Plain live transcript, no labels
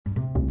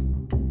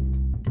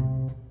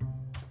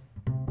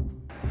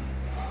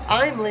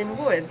I'm Lynn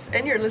Woods,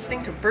 and you're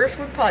listening to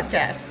Birchwood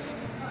Podcasts.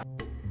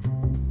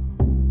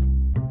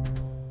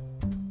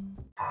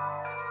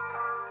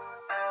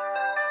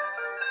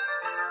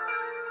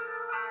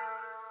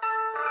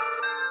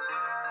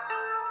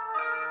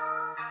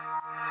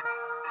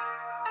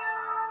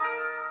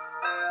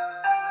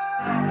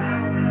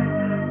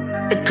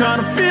 It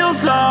kinda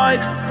feels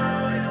like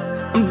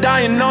I'm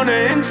dying on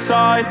the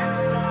inside.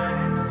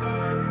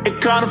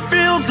 It kinda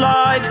feels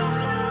like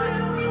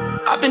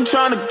I've been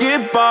trying to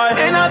get by,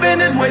 and I've been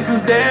this way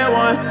since day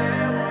one.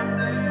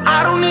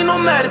 I don't need no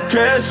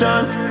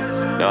medication,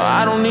 no,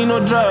 I don't need no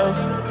drugs.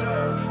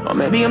 Or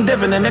maybe I'm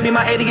different, and maybe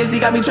my ADHD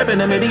got me tripping,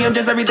 and maybe I'm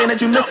just everything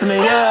that you missing,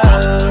 yeah.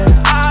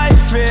 I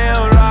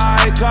feel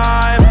like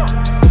I'm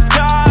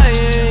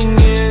dying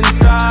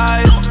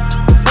inside.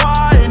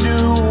 Why do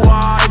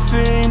I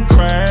seem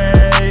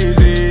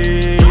crazy?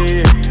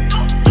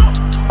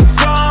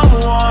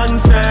 Someone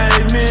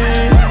save me.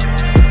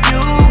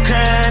 You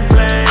can't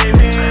blame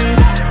me.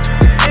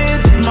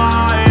 It's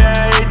my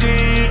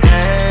ADHD.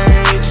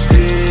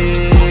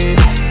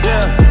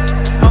 Yeah,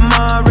 my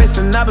mind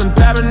racing, I've been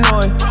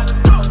paranoid.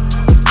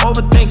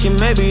 Overthinking,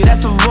 maybe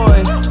that's a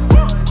voice.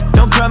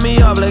 Don't cut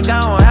me off like I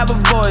don't have a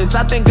voice.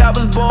 I think I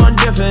was born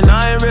different,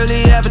 I ain't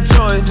really have a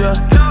choice, yeah.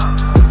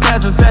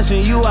 Cancel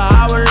session, you are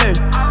hour late.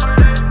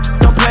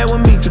 Don't play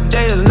with me,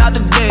 today is not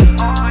the day.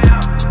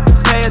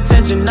 Pay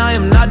attention, I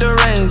am not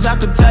deranged. I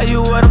could tell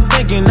you what I'm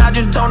thinking, I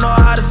just don't know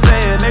how to say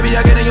it. Maybe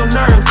I get in your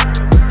nerves,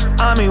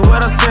 I mean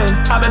what I say.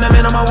 I've been a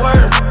man of my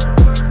word,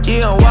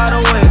 yeah, I'm wide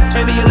awake.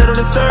 Maybe a little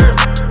disturbed,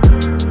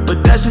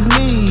 but that's just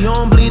me. You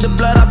don't bleed the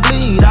blood I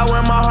bleed, I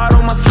wear my heart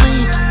on my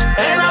sleeve.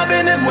 And I've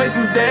been this way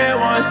since day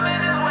one.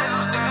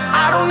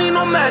 I don't need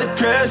no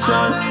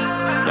medication,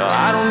 no,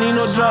 I don't need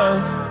no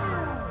drugs.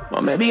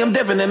 Or maybe I'm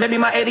different, and maybe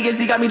my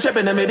ADHD got me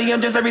tripping, and maybe I'm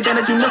just everything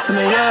that you missing,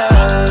 yeah.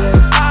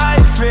 I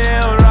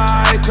feel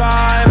like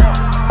I'm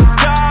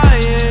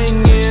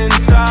dying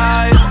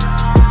inside.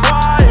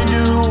 Why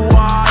do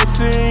I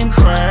seem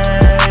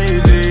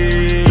crazy?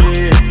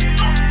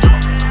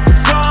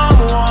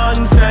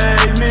 Someone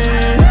save me.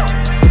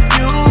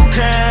 You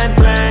can't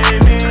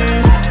blame me.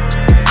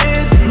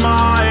 It's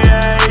my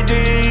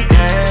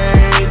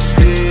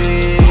ADHD.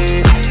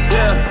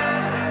 Yeah.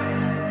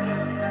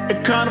 It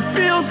kinda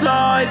feels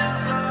like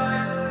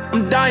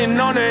I'm dying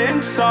on the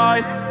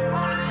inside.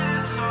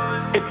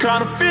 It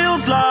kinda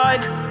feels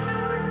like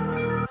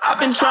I've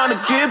been trying to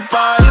get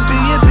by.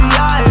 Yippee,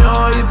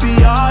 yippee-yi-yo,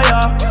 yippee-yi-yo.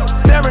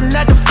 Staring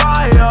at the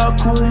fire,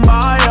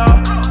 kumbaya.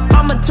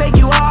 I'ma take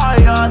you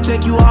higher,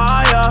 take you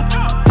higher.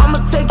 I'ma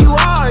take you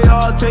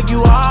higher, take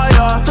you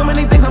higher. So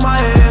many things in my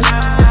head.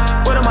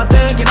 What am I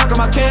thinking? How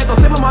come I can't go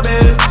sleep in my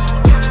bed?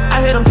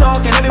 I hear them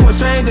talking, everyone's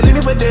strange, they leave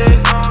me for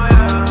dead.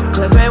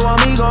 Cause they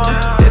want me gone,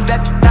 it's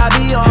that I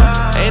be on.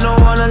 Ain't no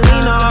one to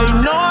lean on.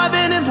 You know I've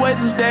been this way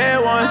since day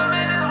one.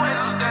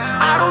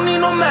 I don't need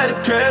no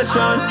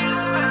medication,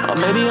 or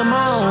maybe I'm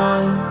on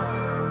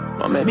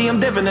one. Or maybe I'm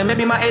different, and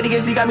maybe my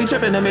ADHD got me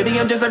tripping, and maybe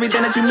I'm just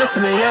everything that you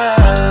missing, yeah.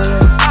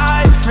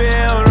 I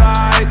feel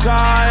like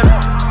I'm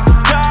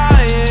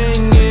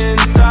dying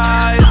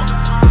inside.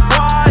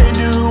 Why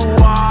do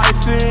I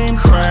seem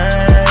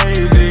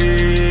crazy?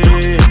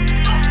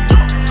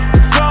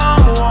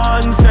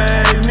 Someone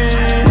save me.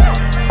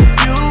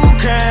 You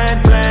can't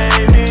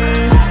blame me.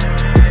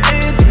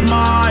 It's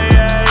my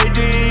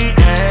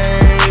ADHD.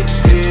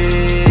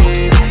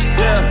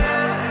 Yeah.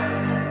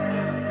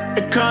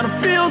 It kinda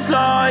feels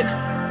like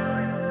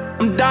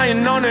I'm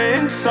dying on the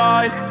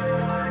inside.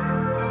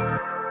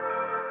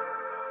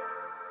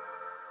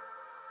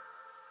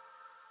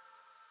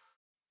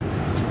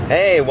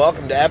 Hey,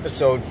 welcome to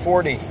episode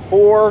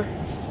 44.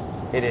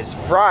 It is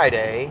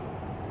Friday,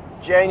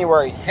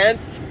 January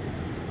 10th.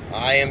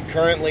 I am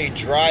currently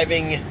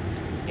driving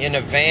in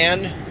a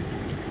van,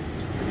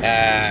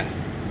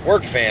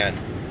 work van,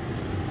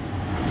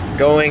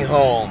 going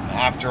home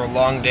after a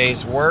long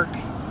day's work.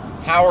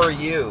 How are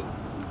you?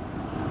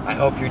 I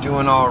hope you're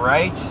doing all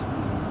right.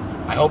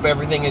 I hope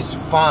everything is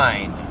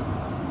fine.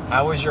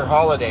 How was your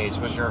holidays?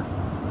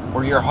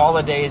 Were your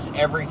holidays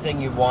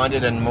everything you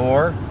wanted and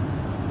more?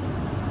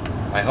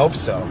 I hope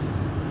so.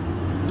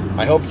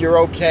 I hope you're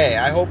okay.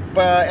 I hope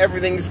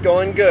everything's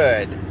going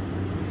good.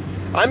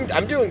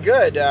 I'm doing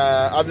good,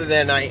 other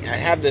than I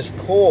have this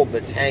cold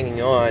that's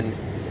hanging on.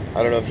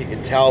 I don't know if you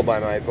can tell by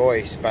my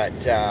voice,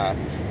 but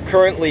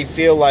currently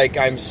feel like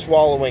I'm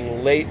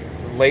swallowing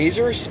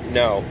lasers?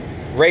 No,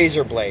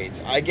 razor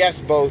blades. I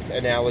guess both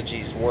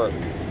analogies work.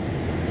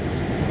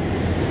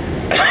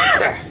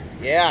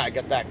 Yeah, I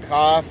got that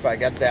cough, I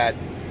got that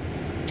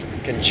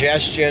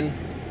congestion,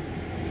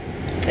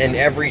 and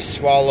every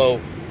swallow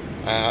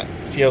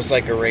feels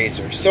like a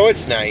razor. So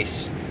it's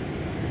nice.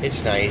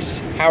 It's nice.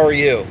 How are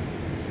you?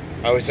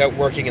 I was out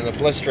working in the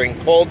blistering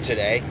cold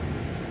today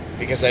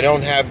because I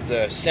don't have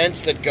the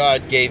sense that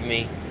God gave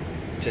me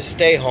to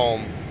stay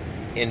home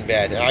in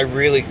bed. And I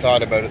really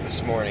thought about it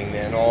this morning,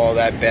 man. Oh,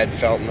 that bed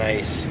felt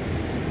nice.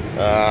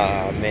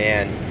 Ah,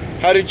 man.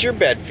 How did your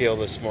bed feel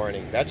this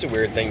morning? That's a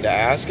weird thing to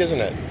ask,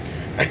 isn't it?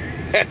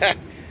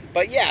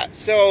 But yeah,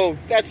 so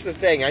that's the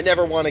thing. I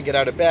never want to get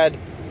out of bed.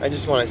 I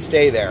just want to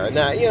stay there. And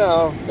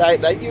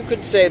that, that you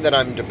could say that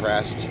I'm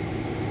depressed.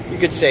 You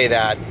could say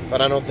that,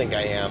 but I don't think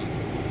I am,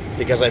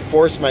 because I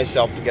forced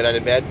myself to get out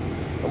of bed.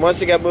 And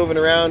once I got moving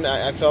around,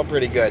 I felt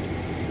pretty good.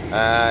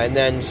 And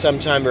then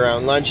sometime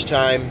around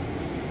lunchtime,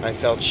 I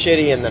felt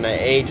shitty, and then I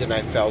ate, and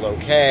I felt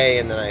okay,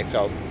 and then I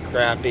felt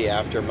crappy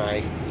after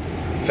my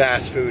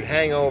fast food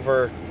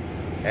hangover,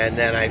 and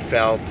then I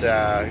felt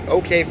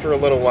okay for a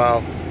little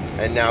while,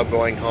 and now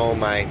going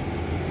home, I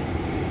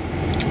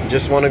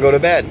just want to go to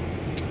bed.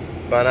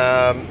 But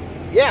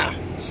yeah,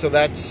 so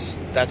that's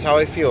how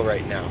I feel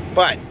right now.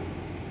 But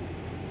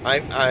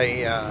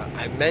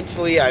I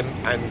mentally,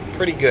 I'm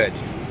pretty good.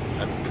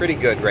 I'm pretty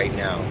good right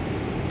now,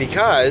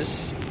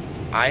 because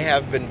I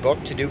have been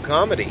booked to do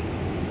comedy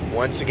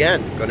once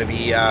again. Going to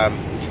be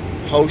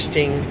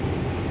hosting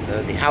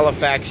the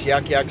Halifax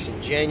Yuck Yucks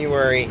in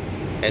January,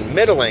 and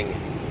middling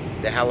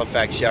the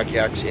Halifax Yuck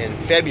Yucks in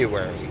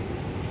February.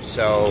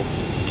 So,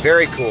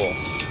 very cool.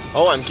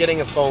 Oh, I'm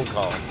getting a phone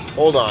call.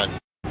 Hold on.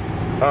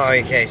 Oh,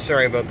 okay,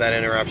 sorry about that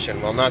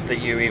interruption. Well, not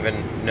that you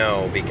even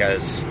know,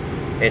 because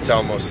it's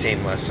almost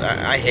seamless.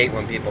 I hate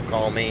when people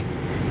call me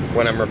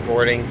when I'm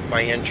recording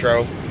my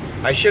intro.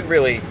 I should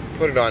really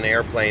put it on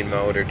airplane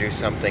mode or do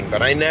something,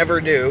 but I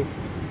never do.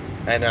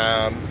 And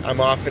I'm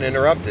often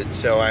interrupted,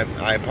 so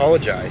I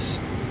apologize.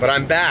 But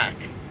I'm back.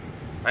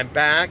 I'm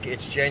back.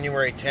 It's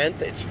January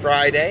 10th. It's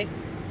Friday.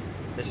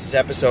 This is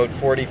episode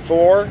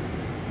 44.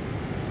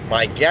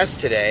 My guest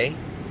today,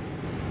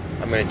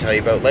 I'm going to tell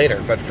you about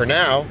later. But for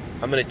now,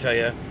 I'm going to tell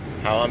you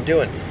how I'm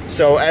doing.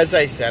 So, as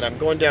I said, I'm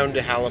going down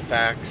to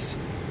Halifax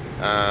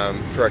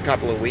for a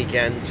couple of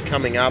weekends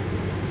coming up.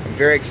 I'm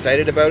very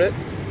excited about it.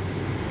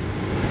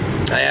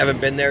 I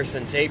haven't been there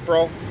since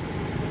April.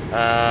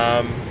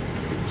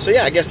 So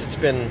yeah, I guess it's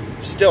been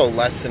still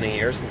less than a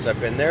year since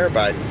I've been there,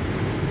 but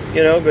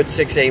good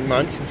 6-8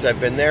 months since I've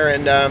been there,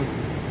 and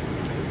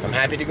I'm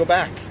happy to go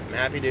back. I'm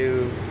happy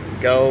to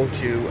go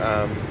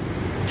to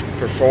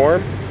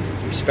perform,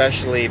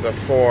 especially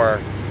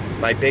before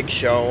my big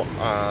show,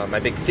 my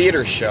big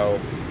theater show,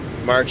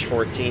 March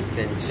 14th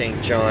in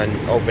St. John,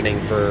 opening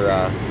for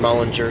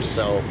Mullinger.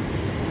 So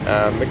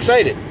I'm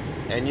excited,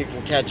 and you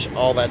can catch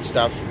all that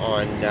stuff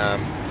on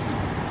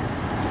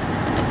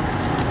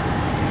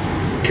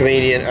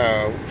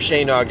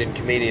Shane Ogden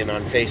Comedian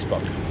on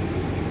Facebook.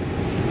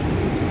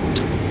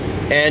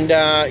 And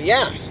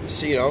yeah,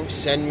 so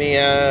send me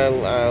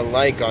a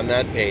like on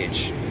that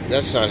page.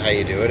 That's not how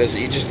you do it. Is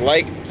you just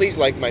please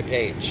like my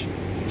page,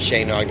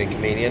 Shane Ogden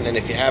Comedian. And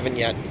if you haven't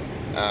yet,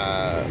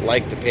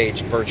 like the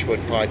page, Birchwood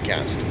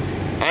Podcast.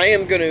 I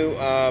am going to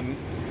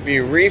be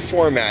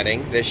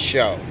reformatting this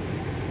show,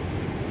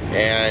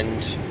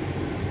 and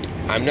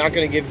I'm not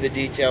going to give the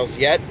details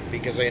yet,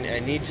 because I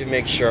need to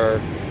make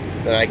sure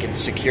that I can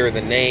secure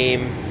the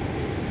name,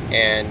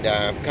 and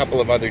a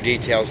couple of other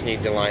details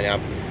need to line up.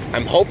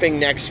 I'm hoping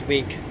next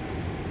week,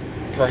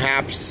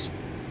 perhaps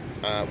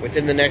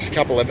within the next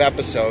couple of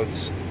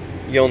episodes,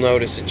 you'll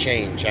notice a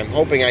change. I'm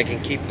hoping I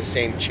can keep the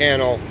same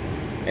channel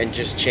and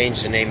just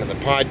change the name of the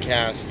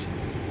podcast.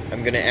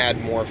 I'm going to add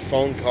more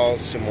phone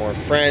calls to more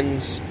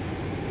friends,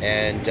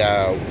 and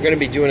we're going to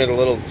be doing it a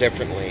little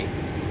differently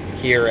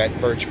here at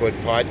Birchwood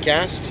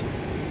Podcast.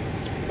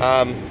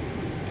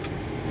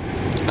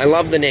 I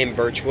love the name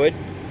Birchwood,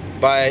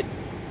 but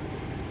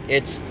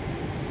it's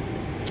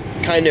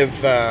kind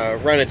of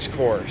run its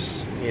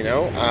course,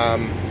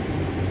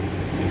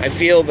 I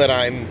feel that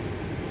I'm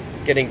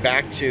getting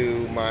back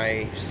to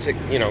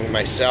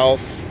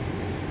myself.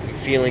 I'm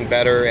feeling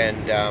better, and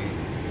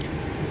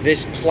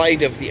this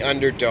plight of the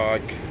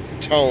underdog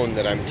tone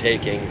that I'm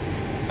taking,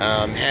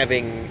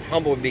 having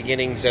humble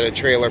beginnings at a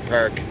trailer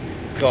park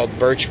called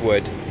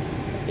Birchwood,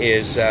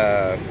 is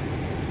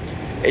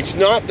it's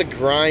not the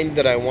grind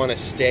that I want to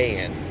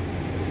stay in,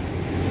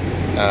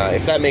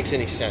 if that makes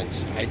any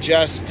sense. I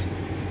just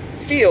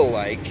feel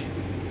like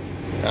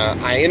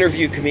I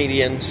interview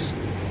comedians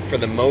for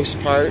the most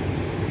part,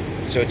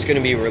 so it's going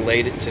to be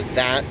related to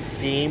that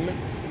theme.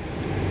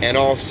 And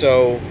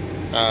also,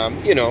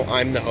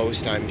 I'm the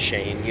host, I'm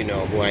Shane, you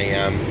know who I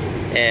am,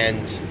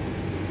 and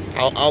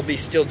I'll be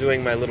still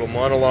doing my little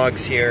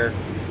monologues here,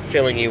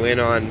 filling you in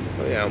on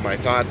my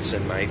thoughts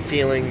and my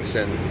feelings,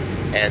 and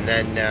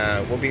then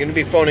we're going to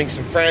be phoning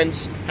some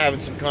friends, having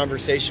some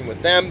conversation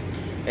with them,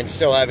 and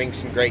still having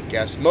some great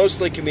guests,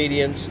 mostly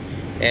comedians,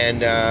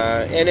 and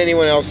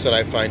anyone else that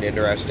I find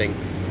interesting.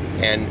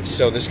 And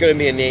so there's going to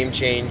be a name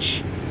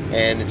change,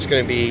 and it's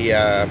going to be,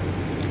 I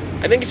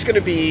think it's going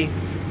to be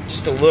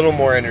just a little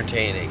more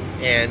entertaining.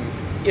 And,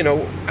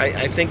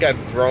 I think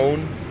I've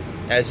grown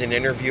as an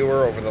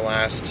interviewer over the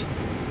last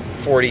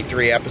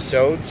 43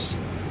 episodes,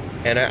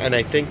 and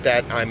I think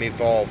that I'm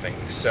evolving.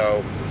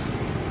 So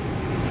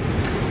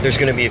there's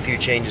going to be a few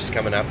changes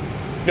coming up.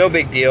 No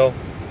big deal.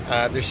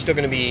 There's still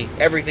going to be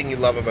everything you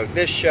love about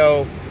this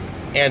show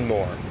and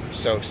more.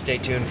 So stay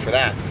tuned for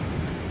that.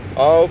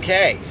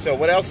 Okay, so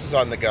what else is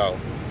on the go?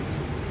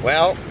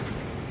 Well,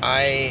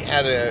 I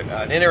had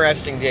an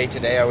interesting day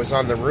today. I was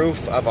on the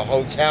roof of a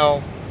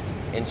hotel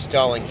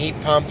installing heat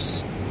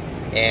pumps,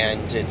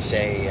 and it's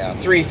a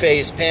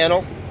 3-phase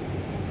panel,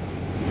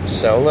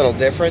 so a little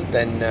different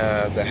than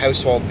the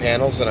household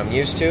panels that I'm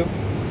used to.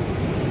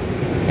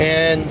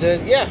 And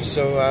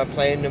so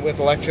playing with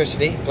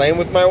electricity, playing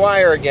with my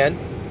wire again,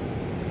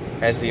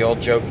 as the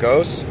old joke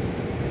goes.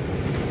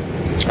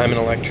 I'm an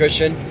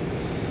electrician.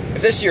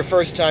 If this is your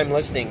first time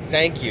listening,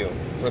 thank you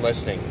for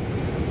listening.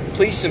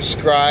 Please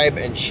subscribe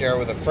and share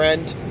with a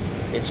friend.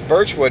 It's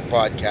Birchwood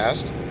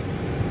Podcast.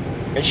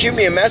 And shoot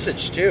me a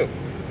message too.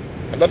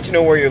 I'd love to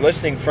know where you're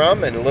listening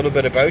from and a little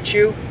bit about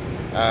you.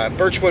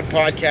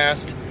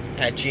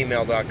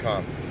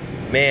 birchwoodpodcast@gmail.com.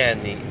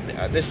 Man,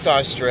 this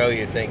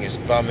Australia thing is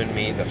bumming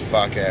me the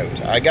fuck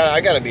out. I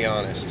gotta be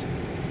honest.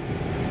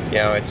 You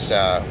know, it's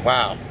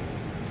wow.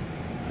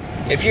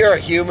 If you're a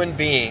human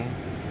being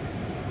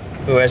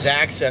who has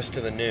access to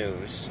the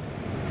news,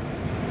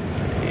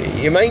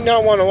 you might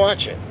not want to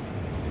watch it.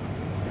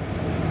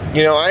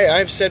 You know,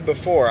 I've said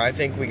before, I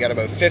think we got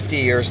about 50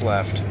 years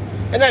left.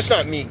 And that's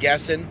not me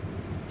guessing.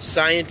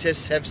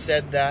 Scientists have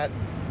said that.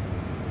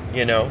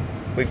 You know,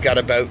 we've got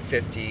about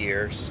 50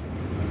 years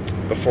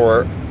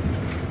before,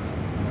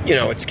 you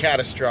know, it's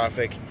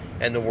catastrophic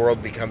and the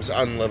world becomes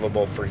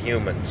unlivable for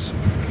humans.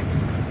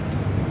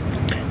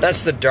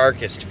 That's the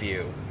darkest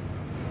view.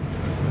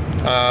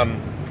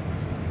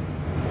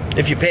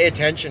 If you pay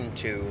attention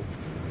to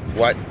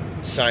what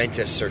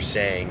scientists are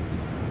saying,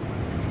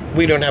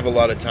 we don't have a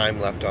lot of time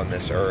left on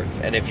this earth.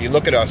 And if you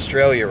look at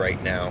Australia right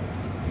now,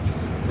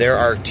 there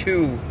are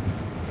 2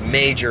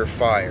 major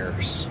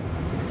fires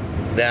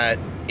that,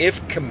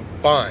 if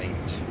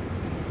combined,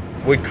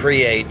 would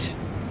create,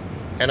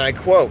 and I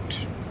quote,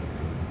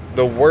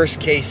 the worst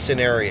case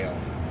scenario.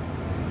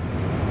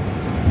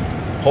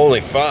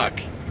 Holy fuck.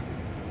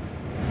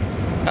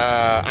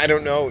 I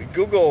don't know.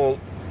 Google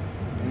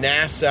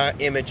NASA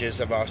images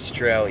of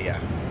Australia.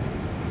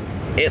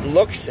 It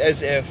looks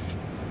as if,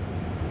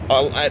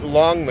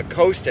 along the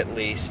coast at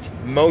least,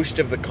 most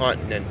of the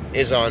continent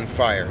is on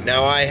fire.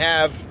 Now, I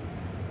have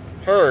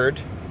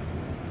heard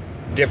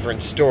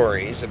different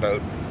stories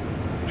about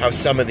how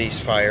some of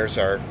these fires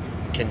are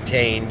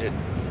contained.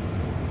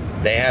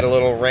 They had a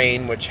little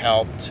rain, which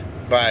helped,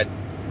 but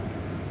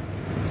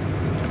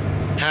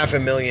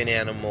 500,000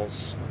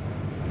 animals,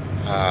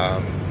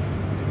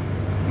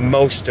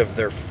 most of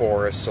their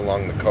forests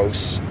along the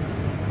coast,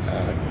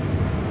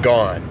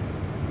 gone.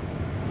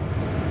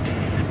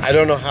 I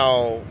don't know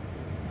how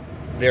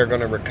they're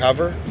going to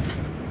recover,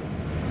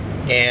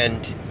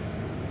 and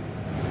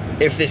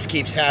if this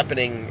keeps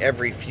happening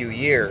every few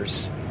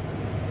years,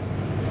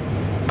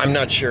 I'm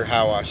not sure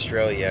how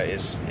Australia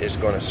is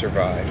going to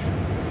survive.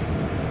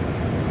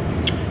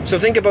 So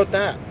think about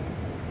that.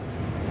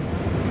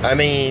 I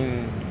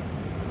mean,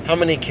 how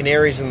many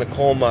canaries in the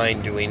coal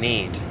mine do we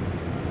need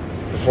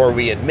before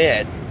we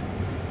admit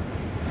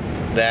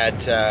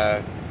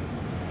that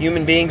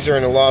human beings are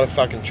in a lot of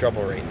fucking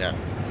trouble right now?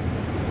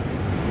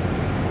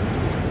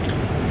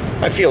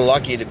 I feel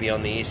lucky to be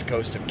on the east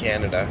coast of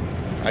Canada.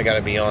 I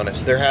gotta be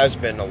honest. There has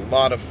been a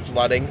lot of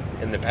flooding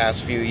in the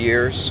past few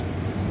years.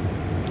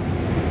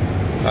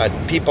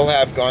 People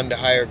have gone to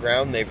higher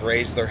ground. They've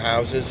raised their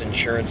houses.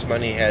 Insurance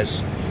money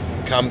has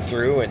come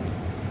through in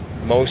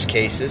most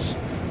cases.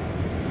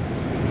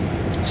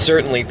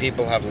 Certainly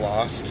people have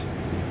lost.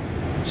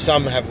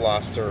 Some have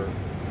lost their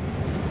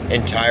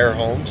entire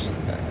homes.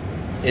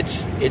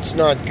 It's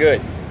not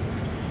good.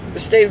 The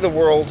state of the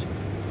world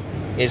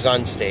is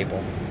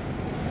unstable.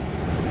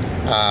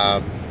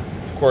 Of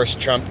course,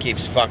 Trump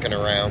keeps fucking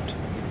around,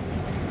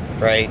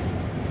 right?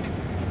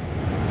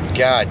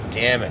 God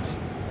damn it.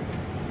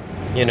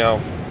 You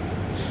know,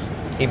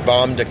 he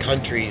bombed a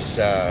country's,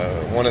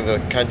 one of the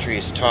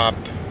country's top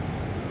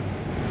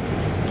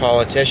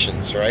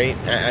politicians, right?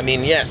 I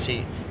mean, yes,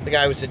 the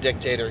guy was a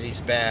dictator,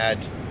 he's bad,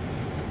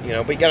 you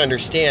know, but you gotta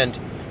understand,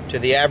 to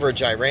the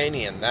average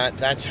Iranian,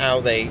 that's how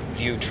they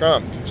view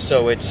Trump.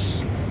 So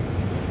it's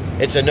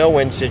a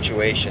no-win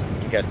situation.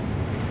 You got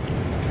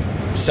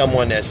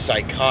someone as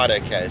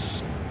psychotic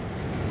as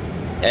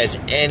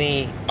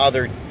any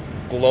other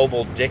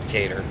global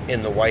dictator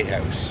in the White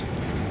House.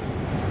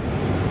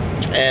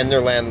 And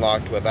they're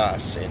landlocked with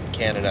us in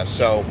Canada.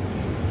 So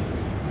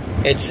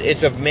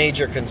it's of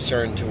major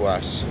concern to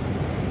us.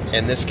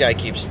 And this guy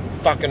keeps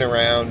fucking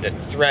around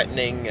and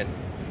threatening and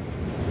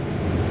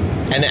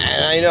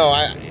I know,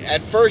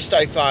 at first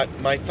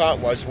my thought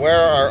was, where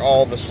are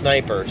all the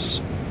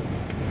snipers?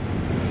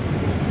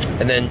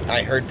 And then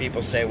I heard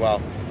people say,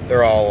 well,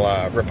 they're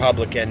all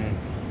Republican,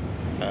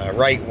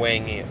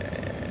 right-wing,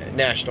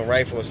 National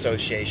Rifle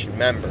Association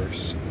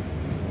members.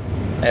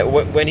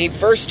 When he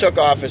first took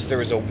office, there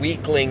was a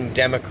weakling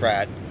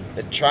Democrat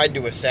that tried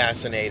to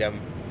assassinate him,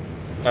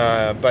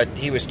 but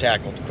he was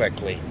tackled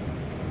quickly.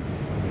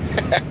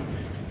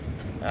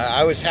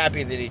 I was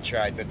happy that he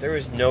tried, but there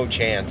was no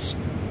chance.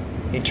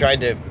 He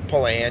tried to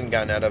pull a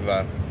handgun out of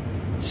a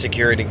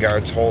security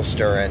guard's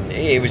holster, and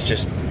he was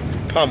just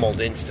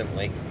pummeled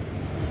instantly.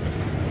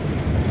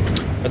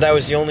 But that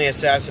was the only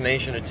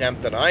assassination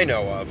attempt that I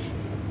know of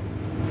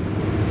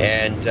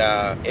And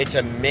it's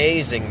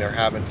amazing there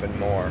haven't been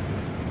more.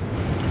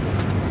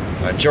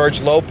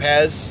 George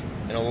Lopez,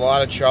 in a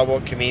lot of trouble.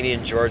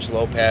 Comedian George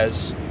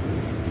Lopez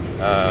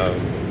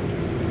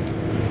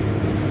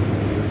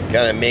kind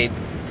of made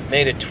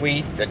a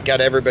tweet that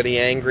got everybody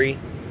angry.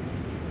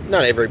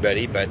 Not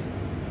everybody, but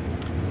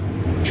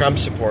Trump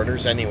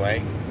supporters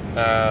anyway.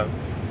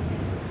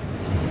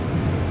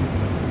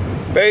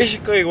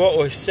 Basically what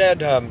was said,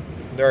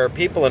 there are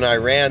people in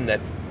Iran that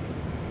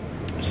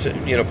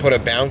put a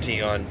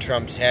bounty on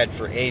Trump's head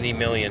for $80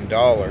 million.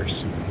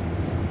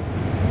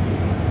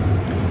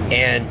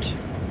 And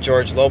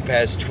George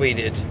Lopez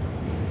tweeted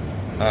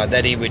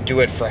that he would do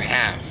it for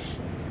half.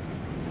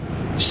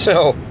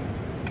 So,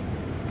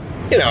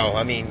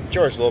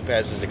 George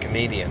Lopez is a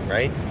comedian,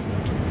 right?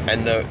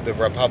 And the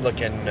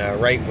Republican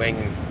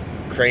right-wing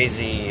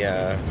crazy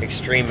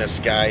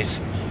extremist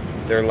guys,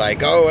 they're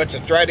like, oh, it's a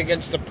threat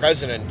against the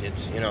president.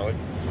 It's,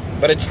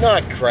 but it's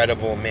not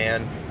credible,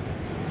 man.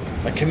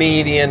 A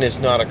comedian is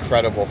not a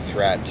credible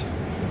threat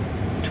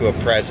to a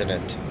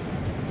president.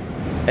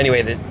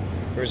 Anyway, there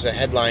was a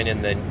headline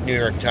in the New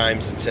York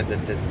Times that said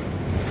that the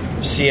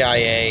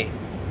CIA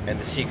and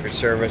the Secret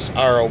Service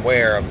are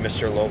aware of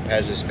Mr.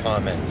 Lopez's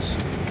comments.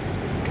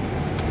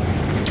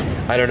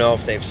 I don't know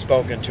if they've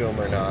spoken to him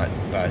or not,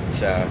 but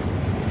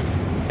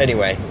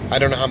anyway, I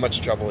don't know how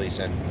much trouble he's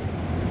in.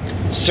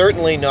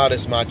 Certainly not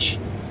as much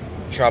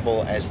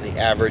trouble as the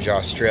average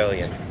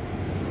Australian.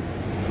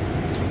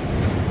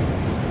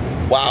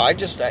 Wow,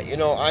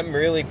 I'm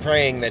really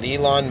praying that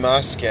Elon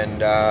Musk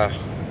and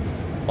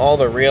all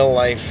the real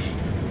life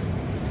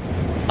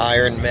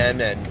Iron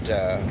Men and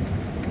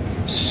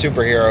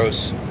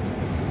superheroes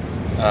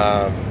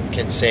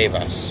can save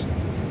us.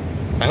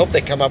 I hope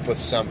they come up with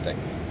something.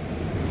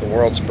 The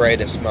world's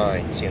brightest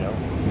minds, I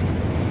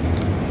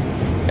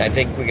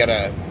think we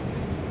gotta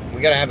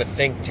have a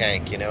think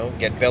tank,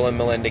 get Bill and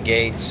Melinda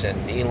Gates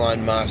and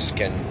Elon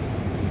Musk and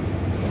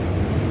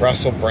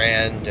Russell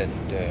Brand and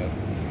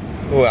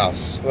who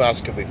else? Who else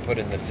could we put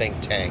in the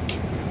think tank?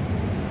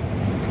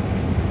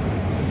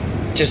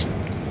 Just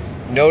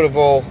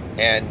notable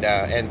and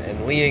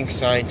leading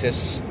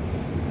scientists.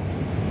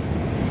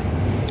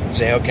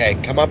 Say, okay,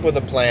 come up with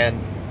a plan,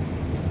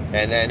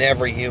 and then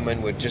every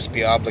human would just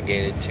be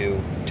obligated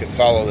to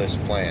follow this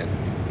plan.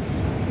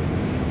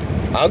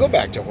 I'll go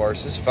back to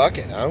horses. Fuck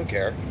it. I don't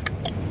care.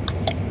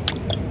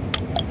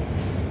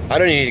 I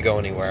don't need to go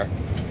anywhere.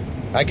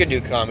 I could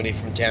do comedy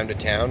from town to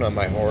town on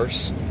my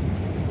horse.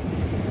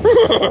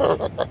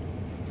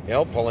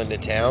 Pull into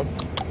town.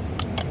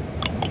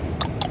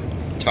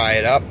 Tie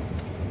it up.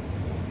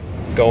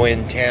 Go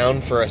in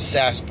town for a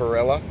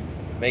sarsaparilla.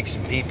 Make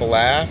some people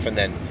laugh, and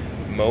then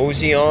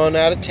mosey on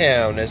out of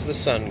town as the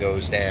sun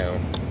goes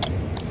down.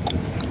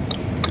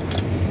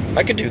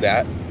 I could do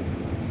that.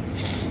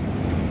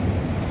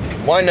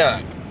 Why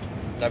not?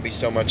 That'd be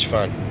so much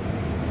fun.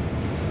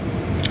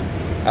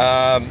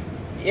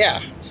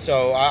 Yeah,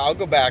 so I'll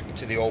go back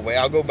to the old way.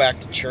 I'll go back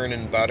to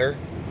churning butter.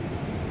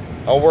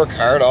 I'll work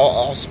hard.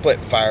 I'll split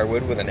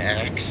firewood with an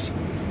axe.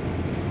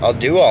 I'll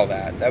do all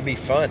that. That'd be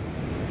fun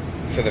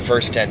for the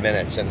first 10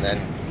 minutes, and then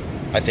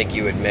I think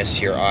you would miss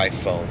your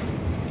iPhone.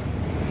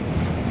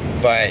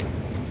 But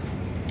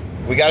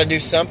we got to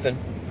do something.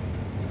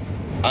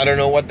 I don't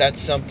know what that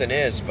something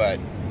is, but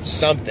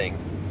something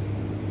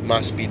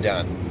must be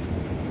done.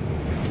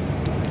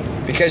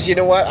 Because you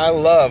know what? I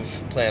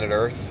love planet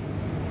Earth.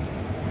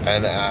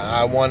 And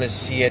I want to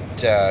see it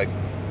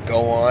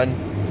go on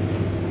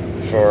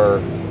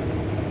for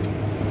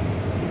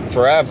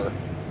forever.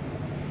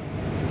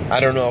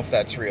 I don't know if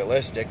that's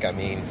realistic.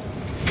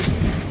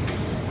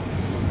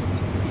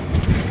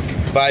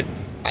 But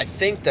I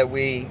think that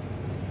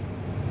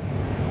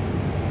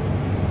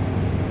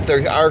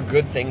there are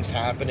good things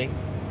happening.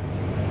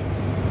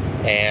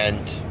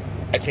 And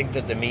I think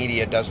that the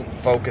media doesn't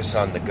focus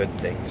on the good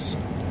things.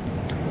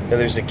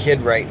 There's a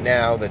kid right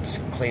now that's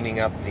cleaning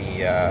up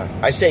the...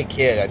 I say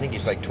kid, I think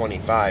he's like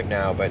 25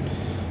 now, but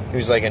he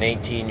was like an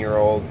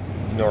 18-year-old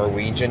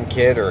Norwegian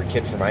kid or a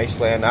kid from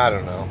Iceland. I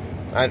don't know.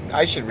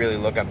 I should really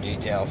look up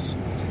details.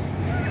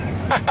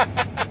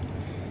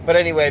 But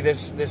anyway,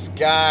 this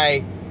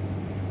guy,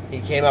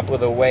 he came up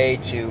with a way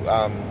to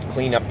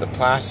clean up the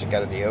plastic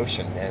out of the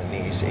ocean, and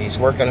he's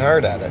working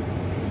hard at it.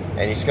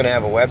 And he's going to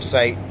have a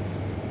website,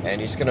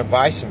 and he's going to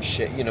buy some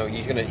shit.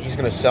 He's going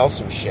to sell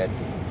some shit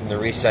from the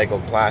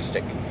recycled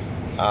plastic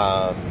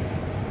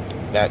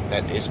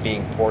that is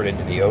being poured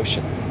into the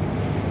ocean.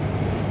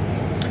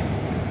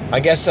 I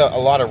guess a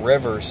lot of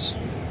rivers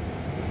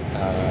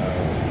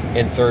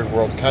in third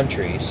world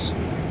countries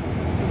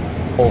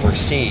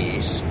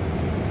overseas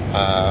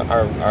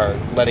are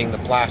letting the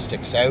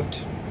plastics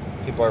out.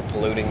 People are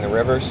polluting the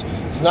rivers.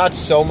 It's not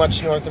so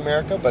much North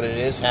America, but it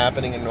is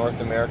happening in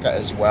North America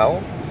as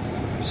well.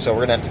 So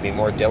we're going to have to be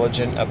more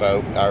diligent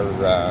about our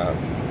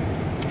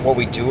what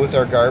we do with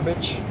our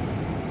garbage.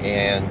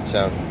 And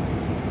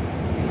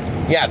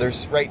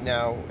there's right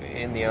now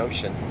in the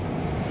ocean,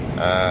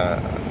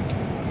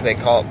 they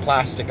call it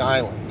Plastic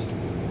Island,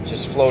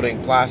 just floating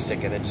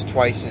plastic, and it's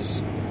twice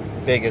as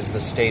big as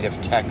the state of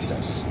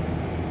Texas.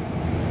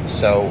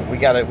 So we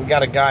got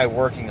a guy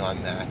working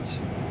on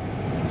that.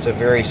 It's a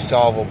very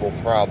solvable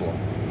problem.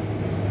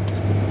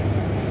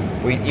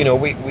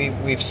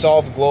 We've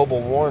solved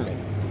global warming.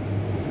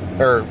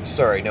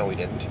 No, we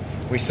didn't.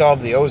 We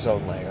solved the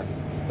ozone layer.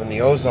 When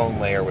the ozone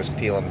layer was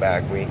peeling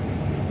back,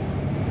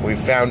 we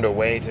found a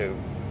way to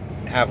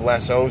have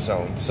less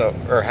ozone,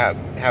 or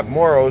have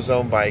more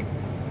ozone by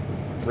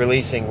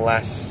releasing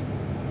less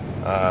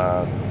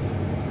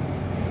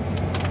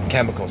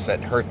chemicals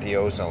that hurt the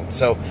ozone.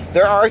 So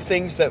there are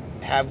things that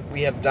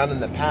we have done in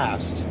the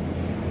past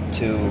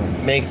to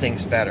make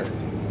things better.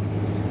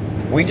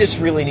 We just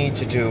really need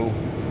to do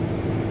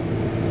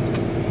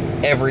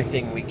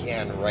everything we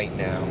can right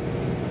now.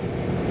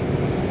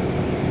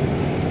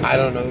 I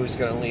don't know who's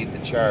going to lead the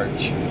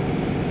charge.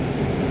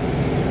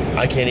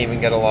 I can't even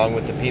get along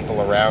with the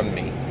people around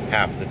me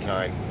half the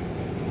time.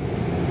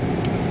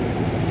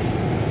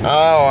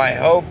 Oh, I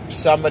hope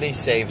somebody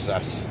saves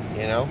us,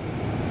 you know?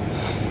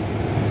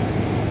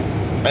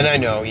 And I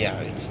know, yeah,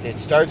 it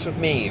starts with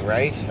me,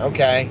 right?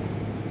 Okay.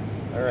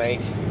 All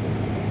right.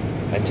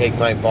 I take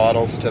my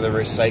bottles to the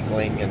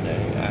recycling, and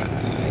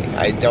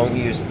I don't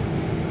use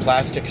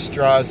plastic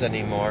straws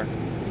anymore.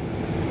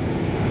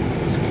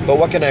 But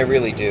what can I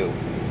really do?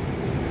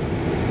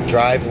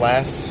 Drive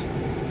less,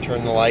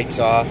 turn the lights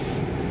off.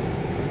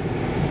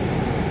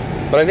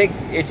 But I think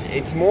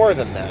it's more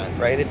than that,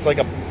 right? It's like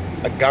a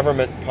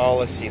government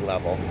policy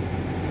level.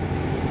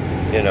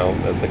 You know,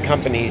 the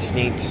companies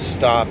need to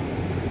stop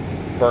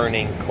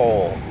burning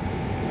coal.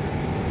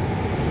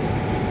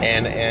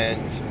 And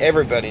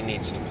everybody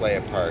needs to play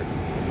a part.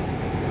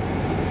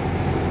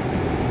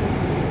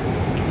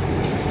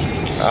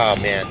 Oh,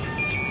 man.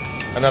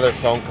 Another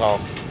phone call.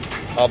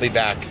 I'll be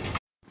back.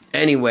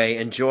 Anyway,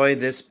 enjoy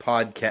this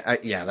podcast.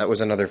 Yeah, that was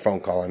another phone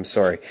call. I'm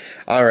sorry.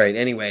 All right.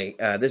 Anyway,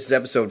 this is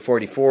episode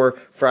 44,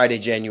 Friday,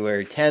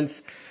 January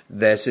 10th.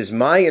 This is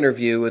my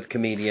interview with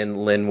comedian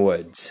Lynn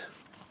Woods.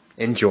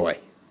 Enjoy.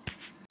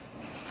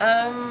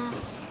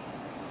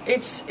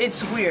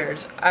 It's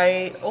weird.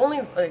 I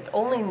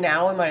only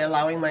now am I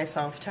allowing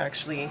myself to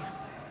actually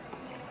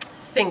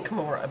think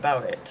more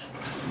about it.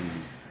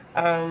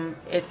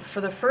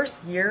 For the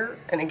first year,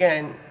 and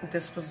again,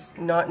 this was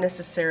not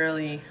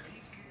necessarily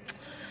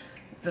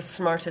the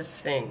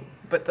smartest thing,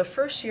 but the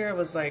first year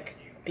was like,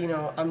 you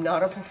know, I'm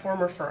not a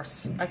performer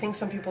first. I think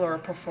some people are a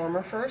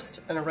performer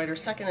first and a writer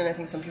second, and I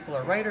think some people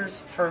are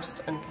writers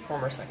first and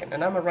performer second,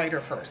 and I'm a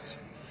writer first.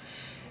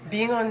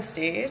 Being on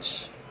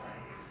stage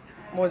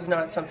was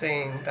not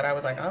something that I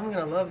was like, I'm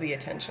gonna love the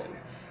attention,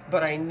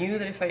 but I knew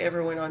that if I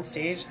ever went on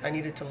stage, I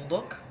needed to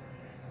look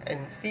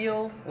and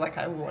feel like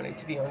I wanted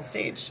to be on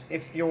stage.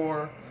 If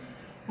you're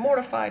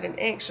mortified and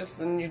anxious,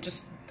 then you're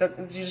just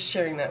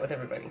sharing that with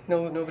everybody.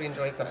 Nobody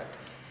enjoys that.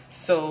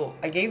 So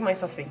I gave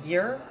myself a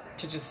year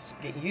to just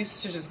get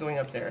used to just going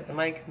up there, the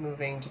mic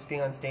moving, just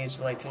being on stage,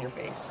 the lights in your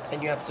face,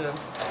 and you have to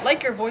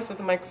like your voice with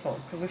the microphone,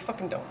 because we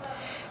fucking don't.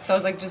 So I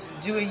was like, just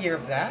do a year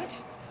of that,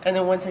 and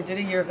then once I did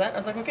a year of that, I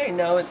was like, okay,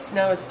 now it's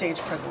stage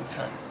presence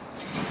time.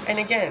 And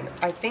again,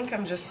 I think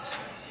I'm just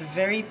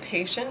very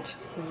patient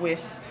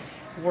with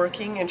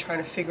working and trying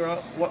to figure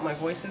out what my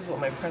voice is, what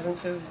my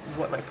presence is,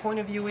 what my point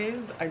of view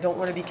is. I don't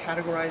want to be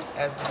categorized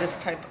as this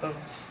type of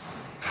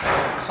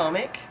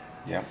comic.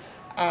 Yeah.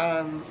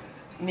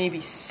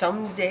 Maybe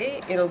someday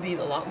it'll be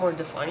a lot more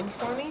defined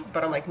for me,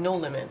 but I'm like, no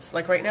limits.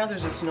 Like right now,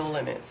 there's just no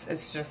limits.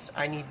 It's just,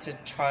 I need to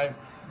try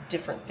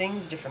different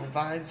things, different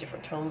vibes,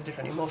 different tones,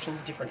 different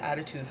emotions, different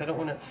attitudes. I don't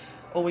want to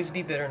always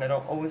be bitter, and I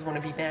don't always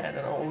want to be mad, and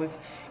I don't always,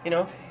 you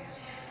know?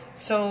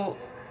 So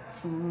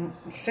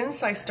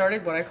since I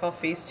started what I call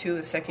phase 2,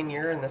 the second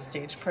year, and the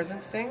stage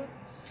presence thing,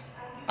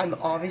 I'm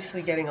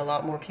obviously getting a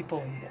lot more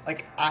people.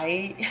 Like,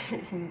 I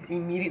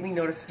immediately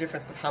noticed a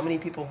difference with how many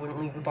people wouldn't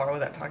leave the bar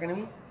without talking to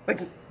me. Like,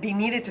 they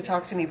needed to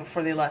talk to me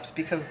before they left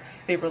because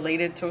they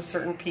related to a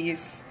certain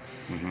piece,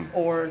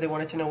 or they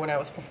wanted to know when I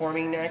was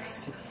performing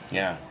next.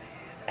 Yeah.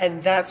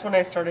 And that's when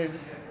I started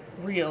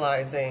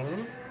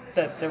realizing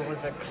that there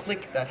was a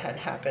click that had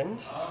happened.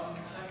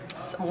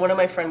 So one of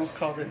my friends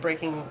called it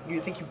breaking. I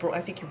think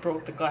you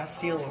broke the glass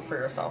ceiling for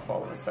yourself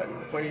all of a sudden,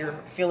 where you're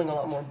feeling a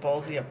lot more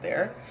ballsy up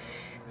there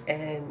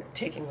and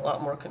taking a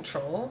lot more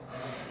control.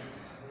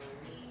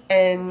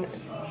 And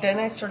then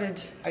I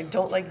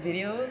don't like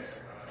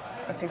videos.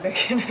 I think that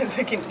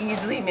can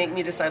easily make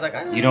me decide, like,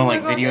 I don't. You don't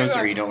like videos,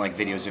 or you don't like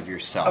videos of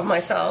yourself? Of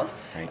myself.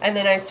 Right. And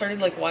then I started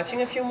like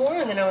watching a few more,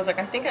 and then I was like,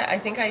 I think I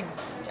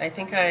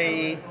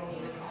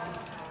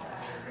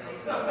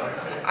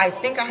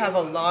have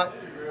a lot.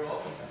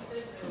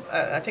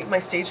 I think my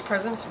stage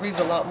presence reads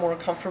a lot more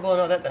comfortable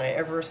and all that than I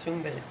ever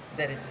assumed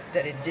that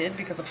it did,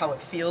 because of how it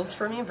feels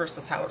for me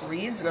versus how it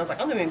reads. And I was like,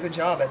 I'm doing a good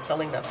job at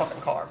selling that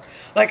fucking car.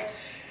 Like,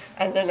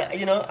 and then,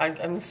 you know,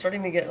 I'm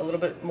starting to get a little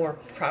bit more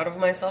proud of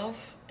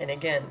myself. And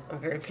again, I'm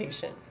very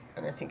patient,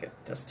 and I think it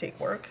does take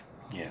work.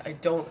 Yes. I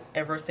don't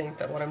ever think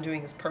that what I'm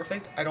doing is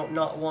perfect. I don't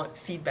not want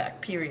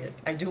feedback, period.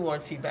 I do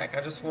want feedback.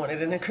 I just want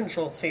it in a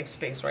controlled, safe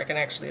space where I can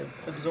actually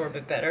absorb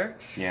it better.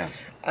 Yeah.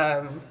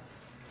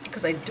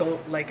 because I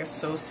don't like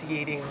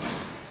associating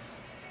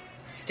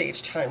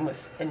stage time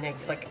with a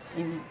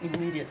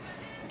immediate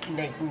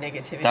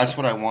negativity. That's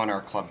what I want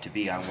our club to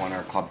be. I want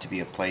our club to be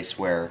a place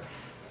where,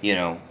 you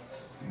know,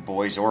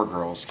 boys or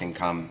girls can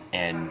come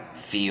and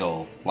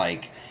feel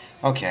like,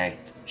 okay,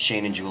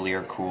 Shane and Julie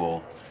are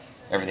cool.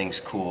 Everything's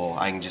cool.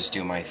 I can just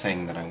do my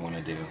thing that I want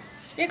to do.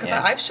 Yeah, because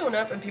I've shown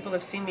up and people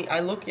have seen me.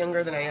 I look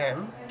younger than I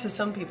am to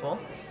some people.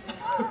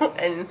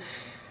 And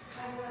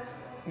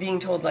being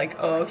told, like,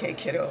 oh, okay,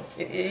 kiddo,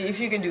 if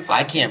you can do 5,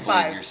 I can't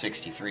believe 5. you're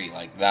 63.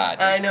 Like, that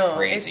is I know,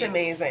 crazy. it's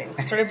amazing.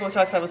 I started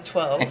Botox, I was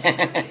 12.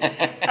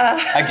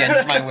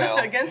 Against my will.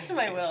 Against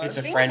my will. It's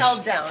a being French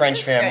held down. French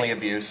It's family great.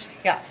 abuse.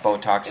 Yeah.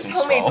 Botox It's since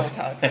homemade 12.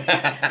 Botox.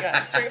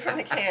 Yeah, straight from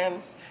the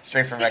can.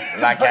 Straight from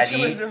L'Acadie.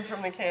 Botulism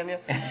from the can,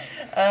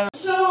 yeah.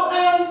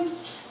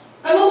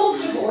 I'm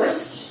almost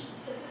divorced.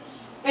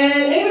 And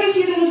anybody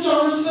see the new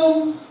Star Wars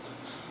film?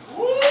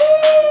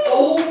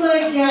 Oh my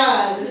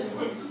god.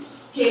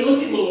 Okay,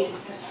 look at me.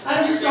 I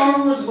had a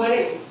Star Wars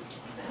wedding.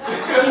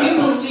 Can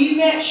you believe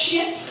that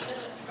shit?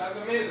 That's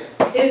amazing.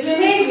 It's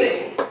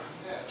amazing.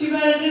 Too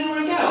bad it didn't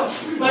work out.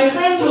 My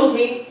friend told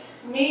me,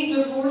 may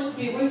divorce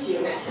be with you.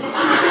 And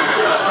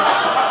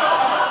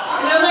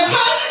I was like,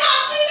 how did you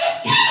not see this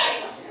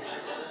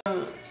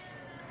coming?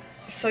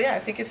 So yeah, I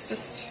think it's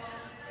just,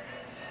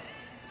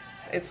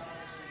 it's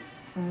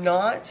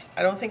not,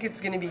 I don't think it's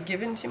going to be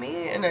given to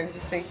me, and I just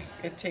think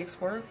it takes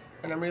work,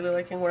 and I'm really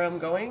liking where I'm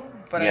going,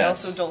 but Yes. I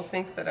also don't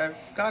think that I've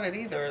got it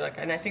either. Like,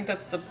 and I think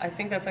that's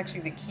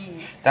actually the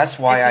key. That's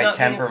why It's I not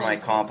being temper my close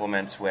to-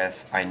 compliments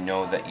with, I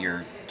know that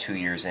you're 2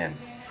 years in,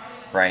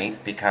 right?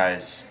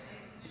 Because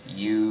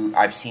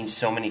I've seen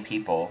so many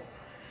people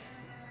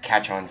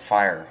catch on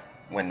fire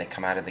when they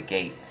come out of the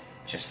gate.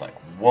 Just like,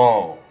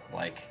 whoa,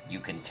 like you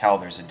can tell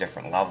there's a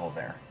different level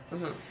there.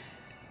 Mm-hmm.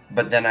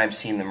 But then I've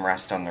seen them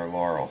rest on their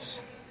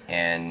laurels,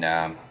 and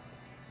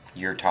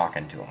you're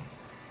talking to them.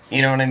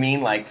 You know what I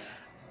mean? Like,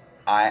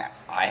 I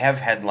have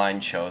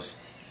headline shows.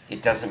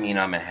 It doesn't mean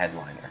I'm a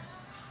headliner.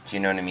 Do you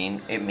know what I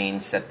mean? It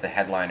means that the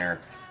headliner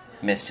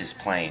missed his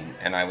plane,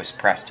 and I was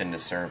pressed into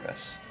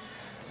service.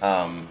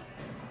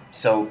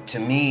 So to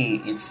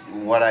me, it's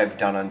what I've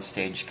done on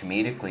stage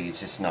comedically. It's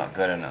just not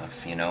good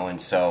enough, you know.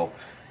 And so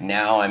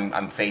now I'm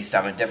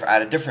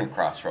at a different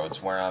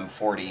crossroads where I'm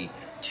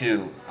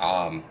 42.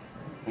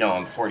 No,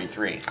 I'm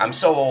 43. I'm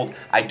so old,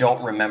 I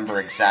don't remember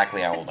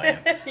exactly how old I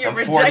am. You're I'm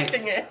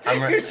rejecting it.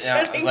 You're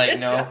shutting like, it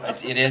no, down.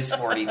 it is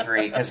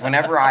 43. Because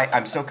whenever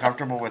I'm so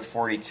comfortable with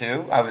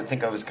 42, I would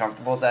think I was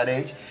comfortable at that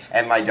age.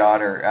 And my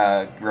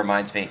daughter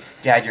reminds me,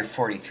 Dad, you're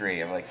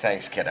 43. I'm like,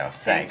 thanks, kiddo.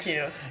 Thanks. Thank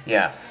you.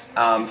 Yeah.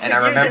 So And I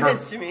you did remember,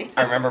 this to me.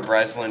 I remember Mark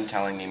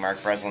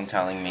Breslin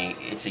telling me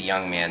it's a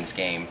young man's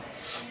game.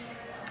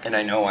 And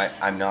I know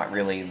I'm not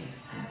really,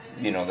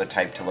 you know, the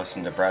type to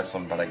listen to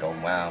Breslin, but I go,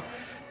 wow.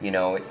 You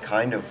know, it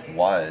kind of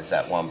was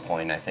at one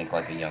point, I think,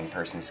 like a young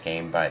person's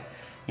game. But,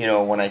 you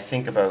know, when I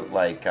think about,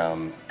 like,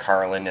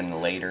 Carlin in the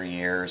later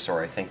years,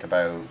 or I think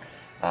about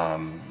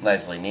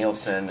Leslie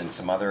Nielsen and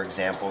some other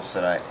examples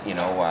that I, you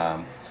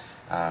know,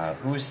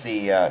 who was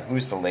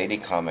the lady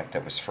comic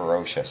that was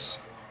ferocious?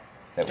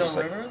 That Joan was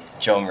like, Rivers?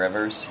 Joan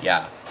Rivers,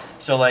 yeah.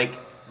 So, like,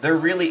 there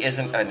really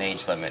isn't an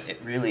age limit. It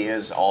really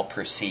is all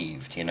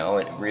perceived, you know?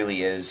 It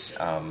really is...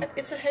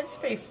 It's a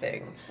headspace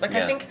thing. Like,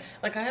 Yeah. I think,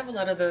 like, I have a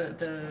lot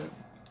of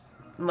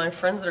my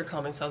friends that are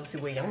comics, obviously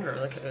way younger,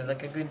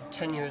 like a good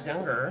 10 years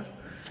younger.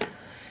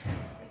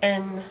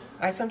 And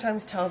I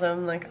sometimes tell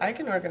them, like, I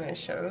can organize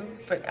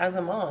shows, but as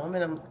a mom,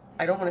 and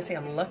I don't want to say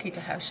I'm lucky to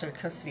have shared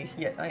custody,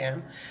 yet I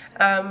am,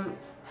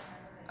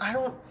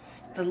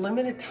 the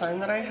limited time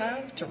that I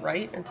have to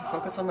write and to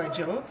focus on my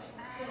jokes,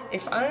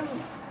 if I'm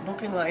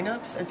booking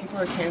lineups and people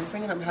are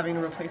canceling and I'm having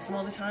to replace them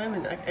all the time,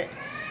 and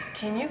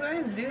can you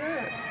guys do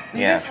that? You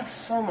Yeah. guys have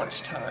so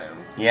much time.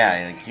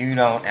 Yeah, like you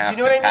don't have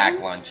know what to I pack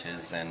mean?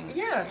 lunches and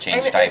Yeah,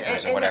 change and-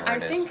 diapers or and whatever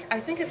it is. I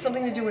think it's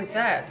something to do with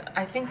that.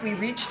 I think we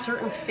reach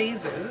certain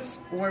phases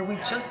where we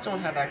just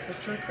don't have access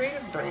to our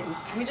creative brains.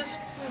 We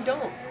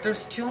don't.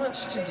 There's too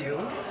much to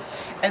do.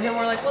 And then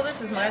we're like, well,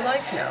 this is my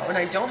life now, and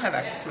I don't have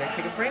access to my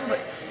creative brain, but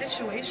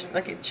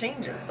like, it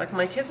changes. Like,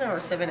 my kids now are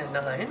 7 and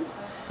 9,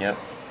 Yep.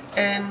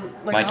 and,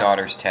 like, My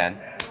daughter's 10.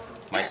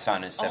 My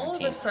son is all of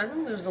 17. a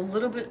sudden, there's a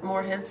little bit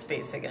more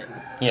headspace again.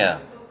 Yeah.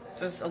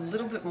 Just a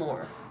little bit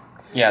more.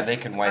 Yeah, they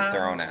can wipe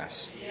their own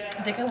ass.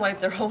 They can wipe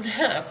their own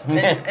ass. And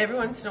every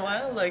once in a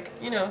while, like,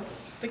 you know,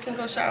 they can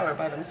go shower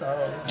by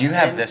themselves. Do you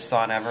have And- this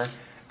thought ever?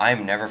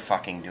 I'm never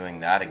fucking doing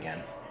that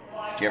again.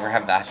 Do you ever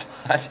have that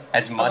thought?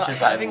 As much About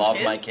as I having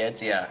love my kids?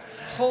 kids, yeah.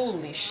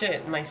 Holy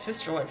shit! My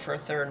sister went for a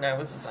third, and I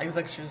was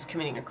like, she was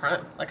committing a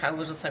crime. Like, I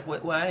was just like,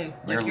 why?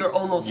 Like, you're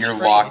almost You're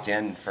free. locked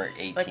in for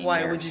 18 Like, why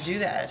years. would you do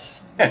that?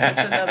 That's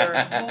another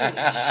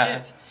holy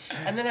shit.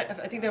 And then I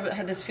think I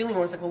had this feeling where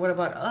I was like, well, what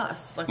about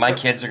us? Like, My what-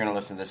 kids are going to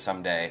listen to this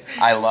someday.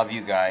 I love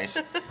you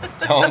guys.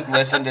 Don't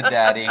listen to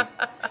Daddy.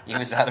 He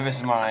was out of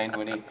his mind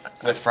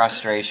with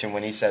frustration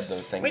when he said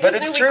those things. We But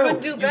just it's knew true. we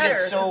could do You better. get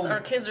so 'Cause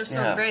our kids are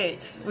so yeah.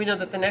 great. We know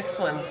that the next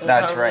ones will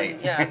That's probably, right.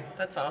 Yeah,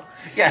 that's all.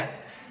 Yeah.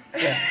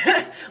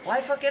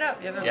 Why fuck it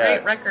up? You have a Yeah.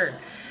 great record.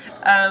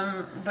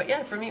 But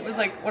yeah, for me it was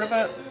like, what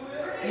about,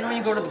 when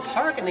you go to the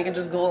park and they can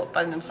just go up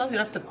by themselves, you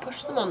don't have to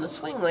push them on the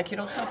swing. Like, you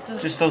don't have to...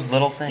 Just those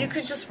little things. You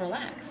could just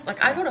relax.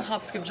 Like, I go to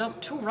Hop, Skip, Jump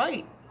to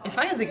write. If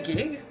I have a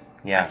gig,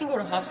 Yeah. I can go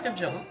to Hop, Skip,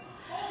 Jump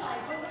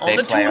on They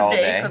the play all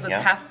Tuesday, day, because it's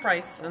yeah. half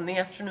price in the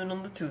afternoon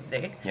on the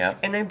Tuesday. Yeah.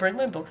 And I bring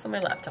my books on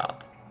my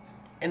laptop,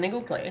 and they go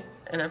play,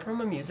 and I put on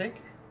my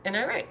music, and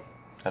I write.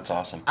 That's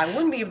awesome. I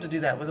wouldn't be able to do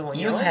that with a You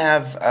one-year-old.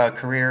 have a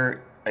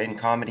career in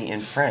comedy in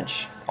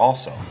French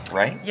also,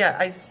 right? Yeah,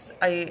 I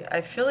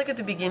feel like at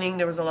the beginning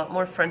there was a lot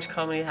more French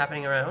comedy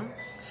happening around.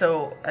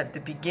 So at the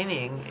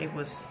beginning, it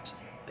was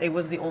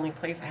the only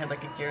place I had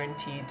like a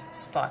guaranteed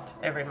spot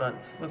every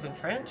month was in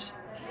French.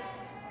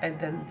 And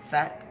then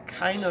that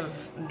kind of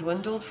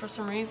dwindled for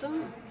some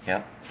reason.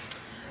 Yeah.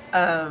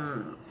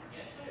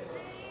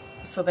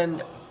 So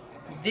then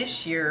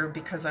this year,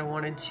 because I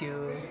wanted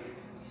to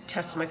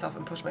test myself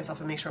and push myself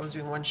and make sure I was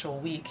doing one show a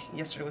week,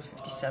 yesterday was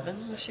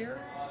 57 this year.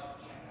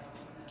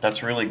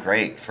 That's really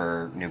great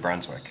for New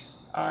Brunswick.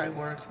 I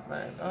worked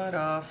my butt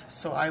off.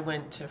 So I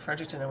went to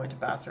Fredericton, I went to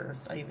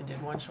Bathurst, I even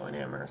did one show in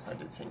Amherst, I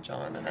did St.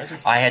 John, and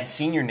I had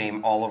seen your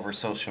name all over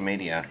social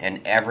media,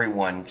 and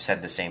everyone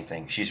said the same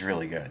thing. She's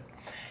really good.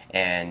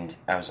 And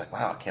I was like,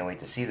 wow, I can't wait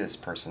to see this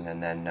person.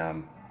 And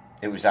then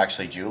it was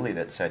actually Julie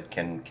that said,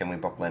 can we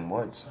book Lynn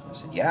Woods? I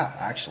said, yeah,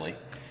 actually,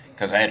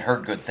 because I had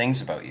heard good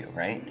things about you,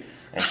 right?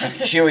 And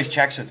she always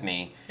checks with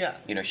me. Yeah.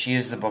 You know, she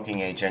is the booking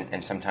agent,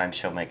 and sometimes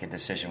she'll make a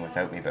decision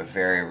without me, but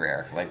very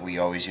rare. Like, we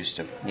always used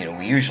to,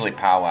 we usually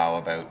powwow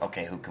about,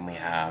 okay, who can we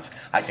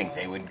have? I think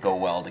they would go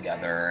well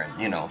together,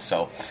 and,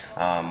 so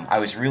I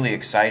was really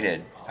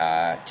excited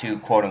to,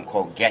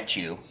 quote-unquote, get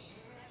you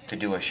to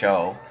do a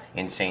show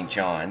in St.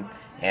 John.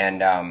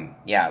 And,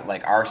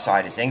 like, our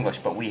side is English,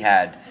 but we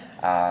had,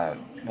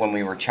 when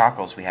we were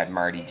Chuckles, we had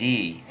Marty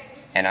D.,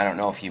 and I don't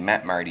know if you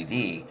met Marty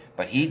D.,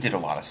 but he did a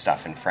lot of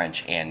stuff in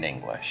French and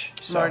English.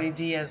 So. Marty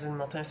Diaz in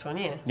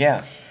Martin-Saunier.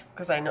 Yeah.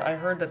 Because I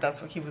heard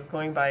that's what he was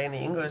going by in the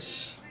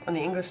English, on the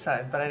English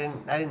side, but I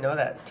didn't know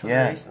that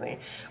until recently.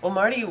 Well,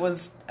 Marty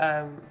was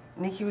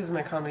Nikki was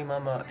my comedy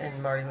mama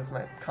and Marty was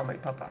my comedy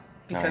papa,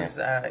 because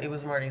it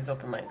was Marty's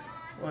open mics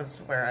was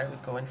where I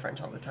would go in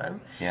French all the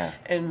time. Yeah.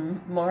 And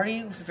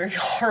Marty was very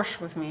harsh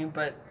with me,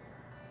 but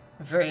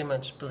very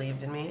much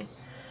believed in me.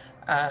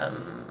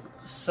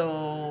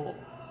 So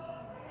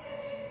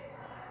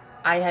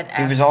I had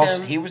asked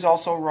him. He was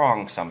also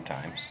wrong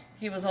sometimes.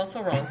 He was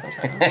also wrong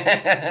sometimes.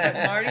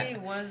 But Marty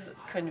was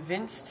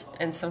convinced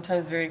and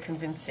sometimes very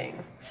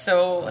convincing.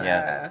 So,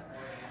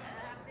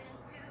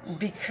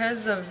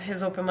 because of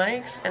his open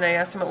mics, and I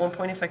asked him at one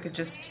point if I could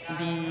just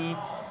be,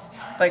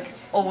 like,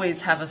 always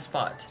have a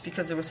spot,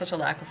 because there was such a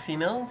lack of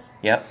females.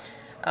 Yep.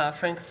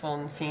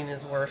 Francophone scene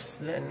is worse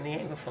than the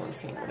Anglophone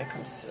scene when it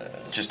comes to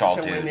just all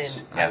to dudes. women.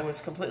 Yeah. I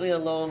was completely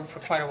alone for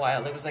quite a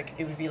while. It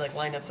would be like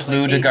lineups of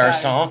Plus like de 8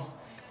 garçons. guys.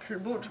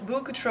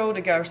 Beaucoup trop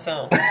de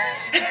garçons.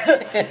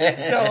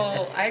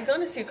 So I had gone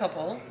to see a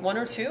couple, one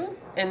or two,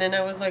 and then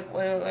I was like,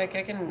 well, like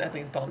I can at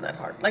least bomb that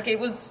hard. Like I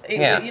was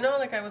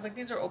like,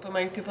 these are open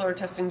mics, people are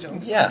testing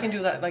jokes. Yeah. I can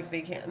do that like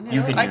they can.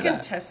 You can do I can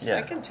that. test. Yeah.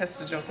 I can test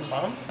a joke and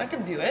bomb. I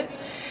can do it.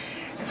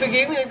 So it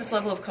gave me like this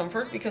level of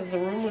comfort because the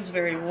room was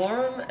very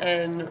warm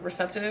and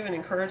receptive and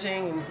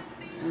encouraging, and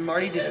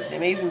Marty did an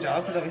amazing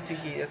job because obviously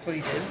that's what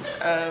he did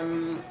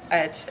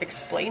at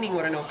explaining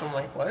what an open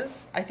mic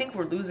was. I think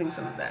we're losing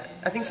some of that.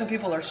 I think some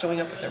people are showing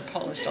up but they're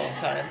polished all the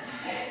time,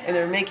 and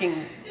they're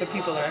making the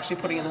people that are actually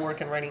putting in the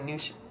work and writing new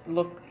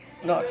look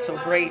not so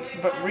great.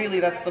 But really,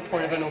 that's the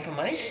point of an open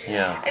mic.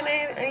 Yeah. And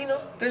I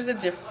there's a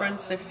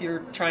difference if you're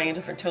trying a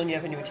different tone, you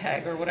have a new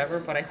tag or whatever.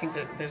 But I think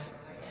that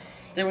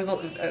there was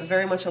a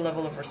very much a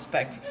level of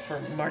respect for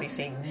Marty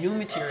saying new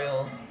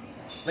material.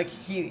 Like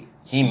he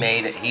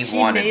made it. He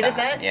wanted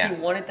that. Yeah. He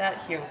wanted that.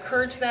 He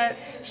encouraged that.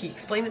 He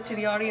explained it to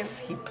the audience.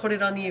 He put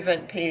it on the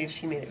event page.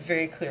 He made it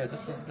very clear.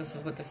 This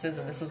is what this is,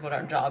 and this is what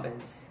our job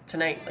is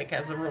tonight. Like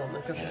as a room,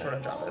 like this is what our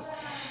job is.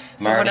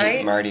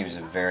 So Marty was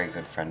a very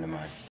good friend of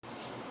mine.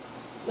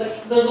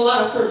 Like there's a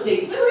lot of first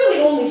dates. They're really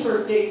only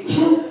first dates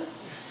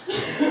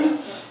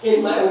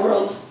in my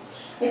world.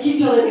 I keep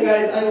telling the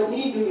guys I don't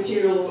need new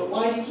material, but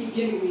why do you keep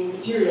giving me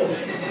material?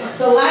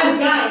 The last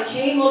guy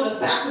came on the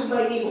back of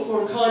my knee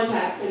before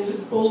contact and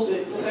just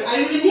bolted. I was like, I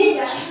didn't even need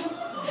that.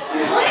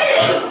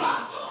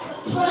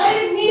 Please! But I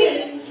didn't need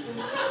it.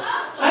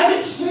 I have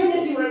this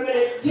fantasy where I'm going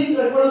to take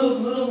like one of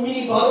those little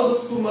mini bottles of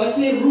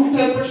spumante, room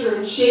temperature,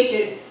 and shake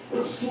it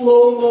in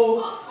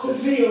slow-mo, the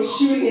video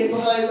shooting it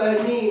behind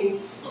my knee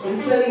and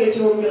sending it to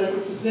him and be like,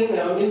 it's a thing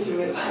now, I'm into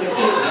it. It's my thing.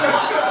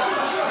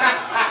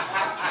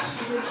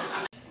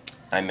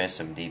 I miss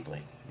him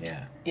deeply.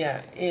 Yeah.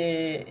 Yeah.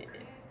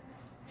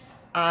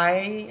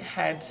 I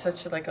had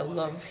such a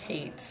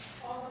love-hate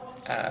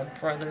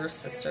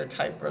brother-sister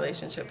type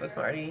relationship with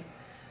Marty.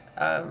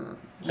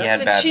 He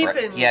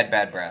had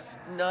bad breath.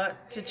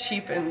 Not to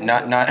cheapen.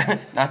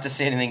 Not to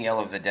say anything ill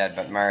of the dead,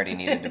 but Marty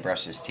needed to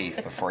brush his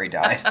teeth before he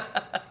died.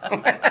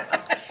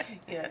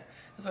 Yeah.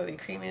 That's why they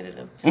cremated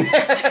him.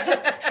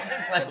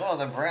 It's like, oh,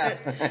 the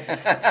breath.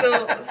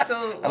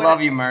 So I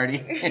love you, Marty.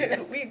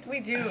 we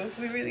do,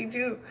 we really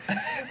do.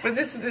 But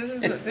this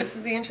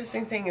is the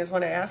interesting thing is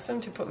when I asked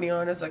him to put me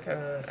on as like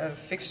a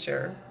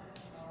fixture,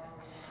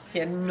 he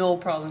had no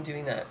problem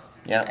doing that.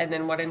 Yeah. And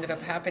then what ended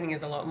up happening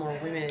is a lot more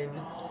women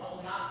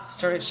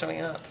started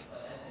showing up.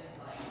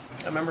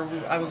 I remember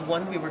I was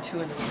 1, we were 2,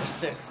 and then we were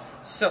 6.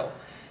 So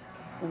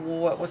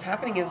what was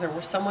happening is there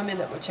were some women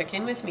that would check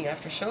in with me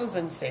after shows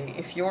and say,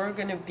 if you're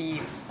going to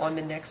be on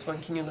the next one,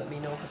 can you let me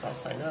know because I'll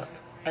sign up.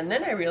 And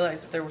then I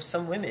realized that there were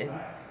some women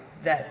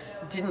that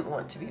didn't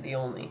want to be the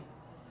only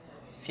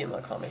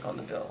female comic on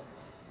the bill.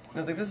 And I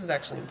was like, this is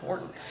actually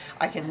important.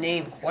 I can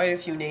name quite a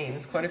few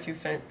names, quite a few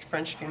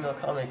French female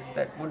comics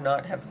that would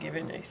not have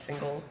given a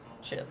single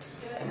shit.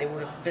 And they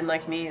would have been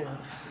like me, and,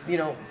 you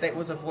know, that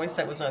was a voice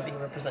that was not being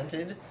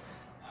represented.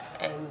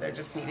 And there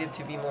just needed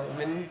to be more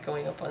women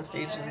going up on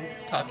stage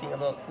and talking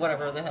about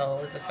whatever the hell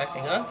is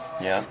affecting us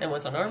and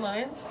what's on our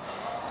minds.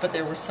 But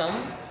there were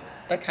some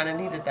that kind of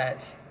needed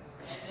that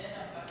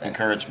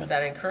encouragement.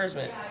 That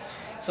encouragement.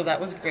 So that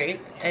was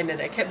great. And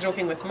then I kept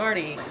joking with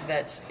Marty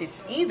that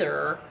it's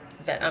either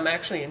that I'm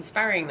actually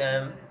inspiring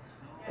them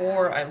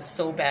or I'm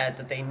so bad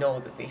that they know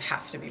that they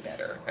have to be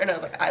better. And I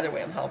was like, either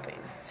way, I'm helping.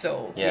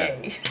 So,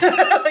 yay.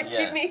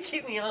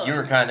 Keep me on. You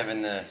were kind of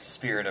in the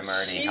spirit of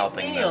Marty,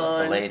 helping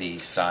the lady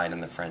side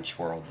in the French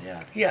world,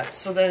 Yeah,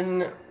 so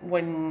then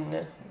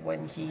when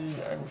he,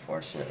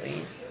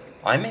 unfortunately...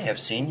 I may have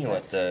seen you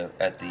at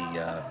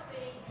the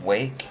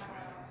wake.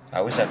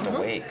 I was at the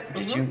wake.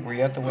 Were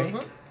you at the wake?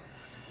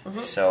 Mm-hmm.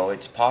 So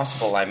it's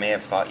possible I may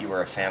have thought you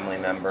were a family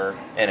member,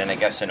 and then I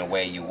guess in a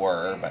way you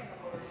were, but...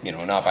 You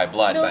know, not by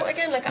blood, no, but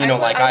again, like you know,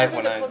 I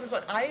wasn't the closest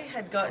one. I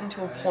had gotten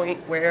to a point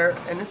where,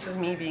 and this is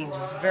me being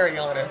just very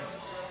honest,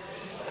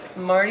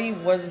 Marty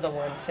was the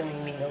one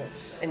sending me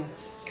notes and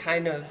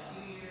kind of,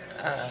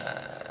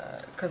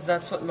 because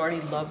that's what Marty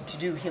loved to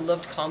do. He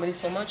loved comedy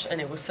so much, and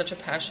it was such a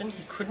passion.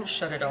 He couldn't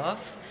shut it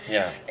off.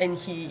 Yeah. And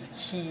he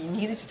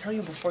needed to tell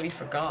you before he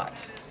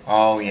forgot.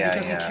 Oh yeah,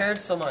 because he cared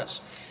so much.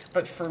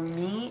 But for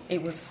me,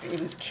 it was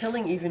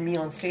killing even me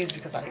on stage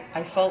because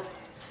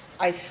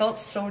I felt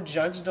so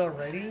judged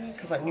already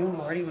because I knew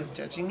Marty was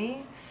judging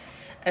me.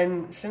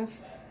 And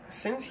since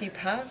he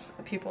passed,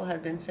 people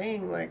had been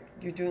saying, like,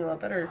 you're doing a lot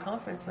better at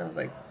confidence. And I was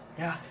like,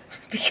 yeah,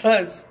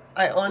 because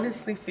I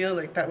honestly feel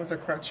like that was a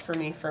crutch for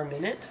me for a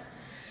minute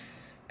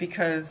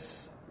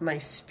because my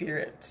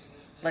spirit,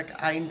 like,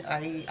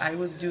 I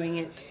was doing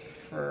it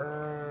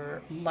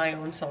for my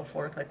own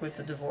self-worth, like with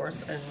the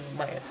divorce and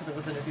because it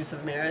was an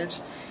abusive marriage,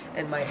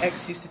 and my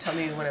ex used to tell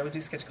me when I would do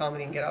sketch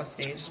comedy and get off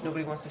stage,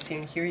 nobody wants to see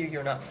and hear you,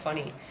 you're not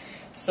funny.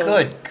 So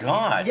good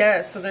God.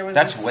 Yeah, so there was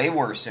that's way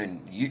worse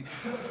than you.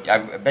 I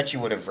bet you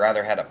would have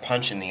rather had a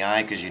punch in the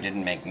eye because you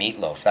didn't make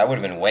meatloaf. That would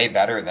have been way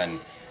better than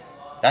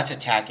that's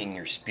attacking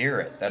your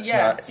spirit. That's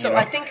not. So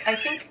I think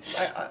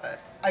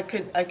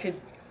I could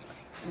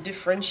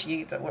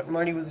differentiate that what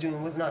Marty was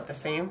doing was not the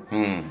same,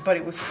 but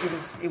it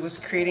was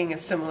creating a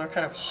similar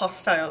kind of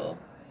hostile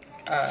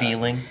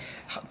feeling,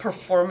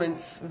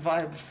 performance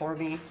vibe for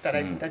me that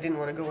I didn't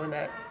want to go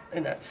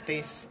in that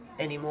space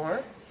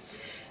anymore.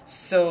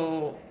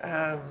 So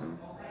I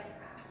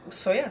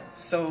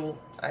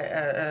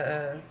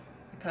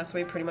passed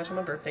away pretty much on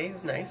my birthday. It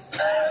was nice.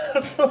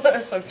 so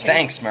I've changed.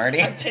 Thanks,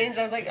 Marty. I've changed.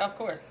 I was like, of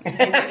course.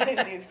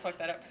 I need to fuck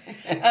that up.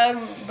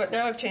 But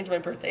now I've changed my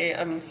birthday.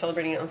 I'm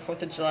celebrating it on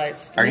 4th of July.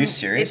 Are you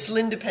serious? It's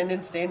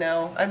Independence Day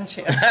now. I've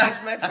changed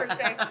my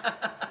birthday.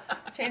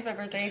 Changed my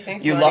birthday.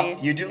 Thanks,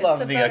 Marty. You do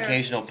love the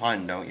occasional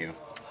pun, don't you?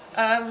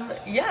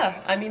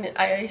 Yeah. I mean,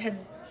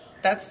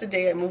 that's the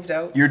day I moved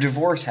out. Your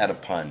divorce had a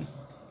pun.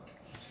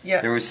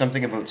 Yeah. There was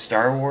something about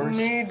Star Wars.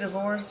 May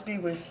divorce be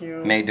with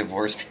you. May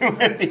divorce be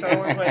with you. Star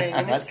Wars wedding.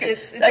 And that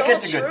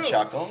gets a good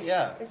chuckle.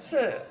 Yeah.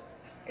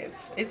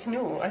 It's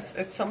new.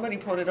 Somebody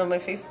put it on my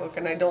Facebook,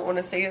 and I don't want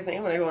to say his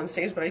name when I go on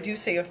stage, but I do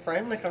say a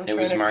friend. Like I'm. It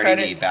was Marty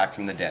D, back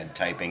from the dead,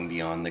 typing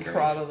Beyond the Grave.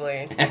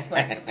 Probably,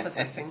 like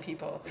possessing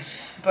people.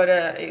 But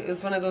it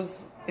was one of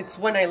those. It's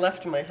when I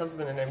left my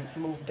husband and I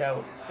moved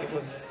out. It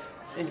was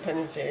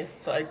Independence Day,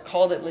 so I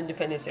called it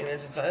Independence Day. And I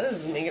just said, "This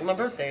is make it my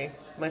birthday.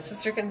 My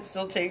sister can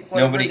still take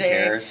whatever Nobody day.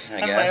 cares.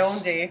 I guess. My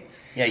own day."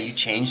 Yeah, you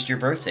changed your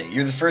birthday.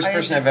 You're the first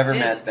person I've ever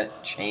met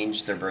that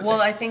changed their birthday.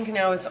 Well, I think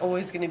now it's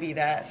always going to be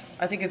that.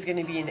 I think it's going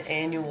to be an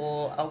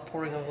annual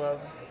outpouring of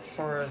love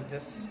for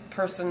this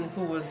person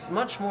who was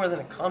much more than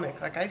a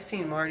comic. Like, I've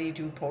seen Marty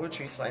do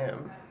poetry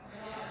slam.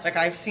 Like,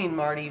 I've seen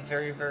Marty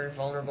very, very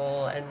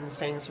vulnerable and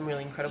saying some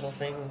really incredible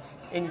things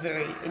in a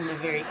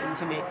very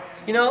intimate,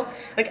 you know?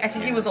 Like, I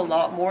think he was a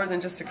lot more than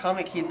just a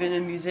comic. He had been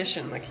a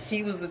musician. Like,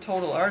 he was a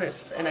total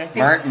artist. And I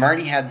think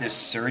Marty had this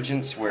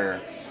surgence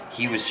where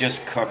he was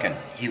just cooking.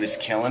 He was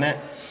killing it,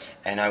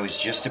 and I was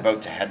just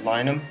about to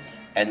headline him.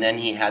 And then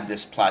he had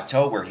this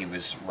plateau where he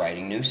was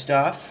writing new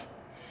stuff,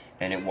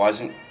 and it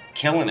wasn't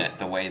killing it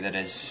the way that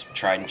his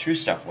tried and true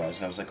stuff was.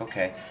 And I was like,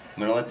 okay, I'm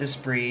going to let this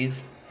breathe.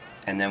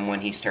 And then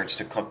when he starts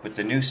to cook with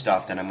the new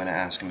stuff, then I'm going to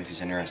ask him if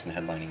he's interested in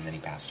headlining. Then he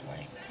passed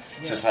away.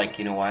 Yeah. So it's like,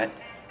 you know what?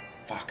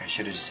 fuck, I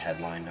should have just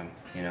headlined him.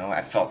 You know,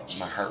 I felt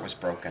my heart was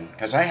broken.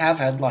 Because I have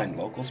headlined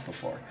locals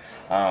before.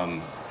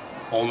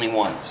 Only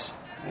once.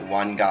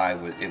 One guy,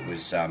 it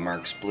was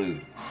Mark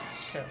Splood,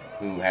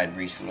 who had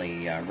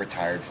recently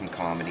retired from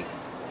comedy.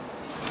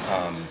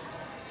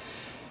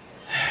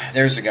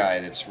 There's a guy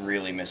that's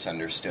really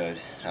misunderstood.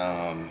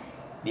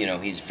 You know,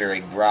 he's very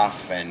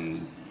gruff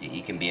and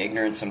he can be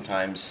ignorant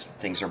sometimes.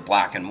 Things are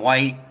black and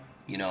white,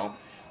 you know.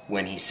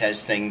 When he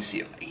says things,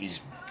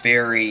 he's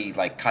very,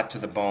 like, cut to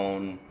the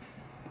bone.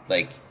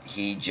 Like,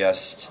 he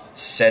just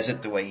says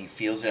it the way he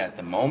feels it at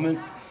the moment.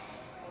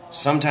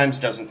 Sometimes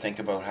doesn't think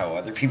about how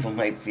other people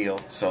might feel.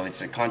 So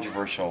it's a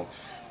controversial,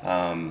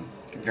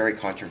 very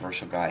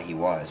controversial guy he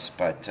was.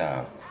 But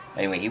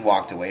anyway, he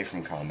walked away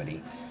from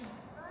comedy.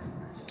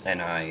 And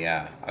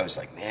I was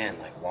like, man,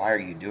 like, why are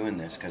you doing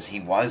this? Because he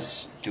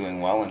was doing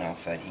well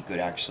enough that he could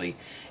actually,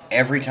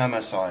 every time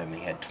I saw him,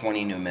 he had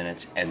 20 new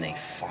minutes, and they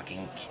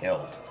fucking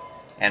killed.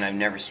 And I've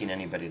never seen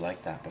anybody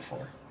like that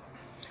before.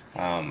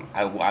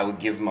 I would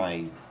give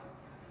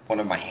one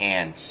of my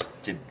hands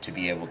to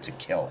be able to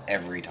kill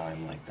every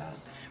time like that.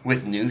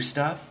 With new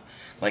stuff,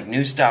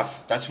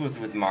 that's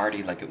with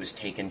Marty, like, it was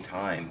taking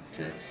time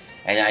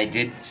and I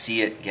did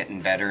see it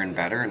getting better and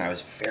better, and I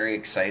was very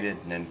excited,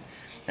 and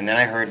then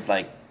I heard,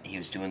 like, he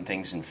was doing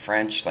things in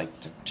French, like,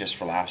 just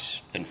for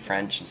laughs in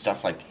French and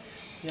stuff, like,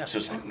 yeah. So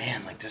it's like,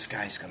 man, like, this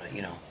guy's gonna,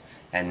 you know,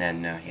 and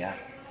then, yeah,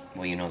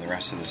 well, you know the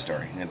rest of the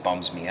story, and it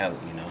bums me out,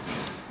 you know.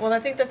 Well, I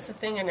think that's the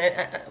thing, and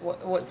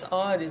what's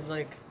odd is,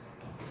 like,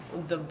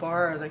 the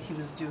bar that he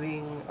was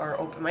doing our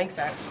open mics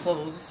at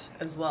closed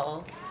as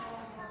well,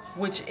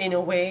 which in a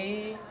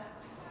way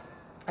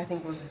I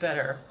think was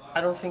better.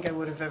 I don't think I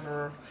would have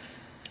ever,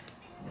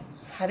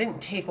 I didn't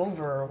take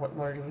over what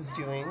Marty was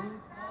doing.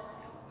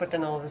 But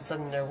then all of a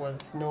sudden there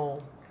was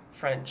no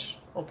French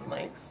open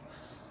mics.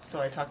 So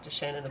I talked to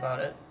Shannon about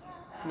it.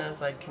 And I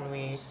was like, can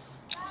we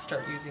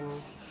start using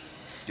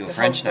the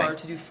French bar night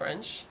to do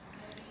French?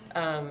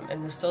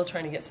 And we're still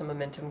trying to get some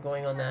momentum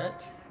going on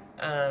that.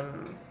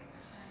 And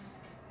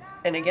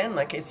again,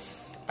 like,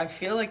 I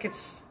feel like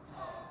it's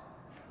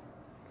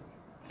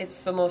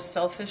the most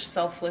selfish,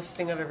 selfless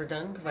thing I've ever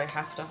done, because I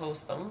have to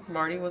host them.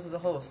 Marty was the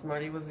host.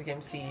 Marty was the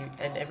MC.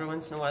 And every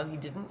once in a while he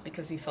didn't,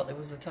 because he felt it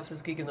was the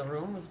toughest gig in the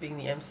room, was being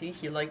the MC.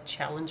 He liked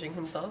challenging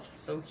himself.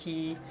 So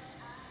he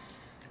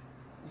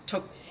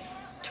took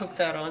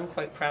that on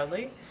quite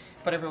proudly.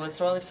 But every once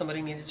in a while, if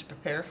somebody needed to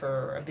prepare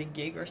for a big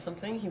gig or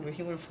something, he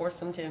would force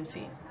them to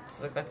MC.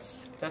 So, like,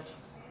 that's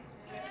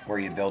where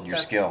you build your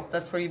skill.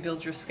 That's where you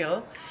build your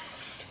skill.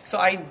 So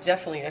I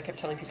kept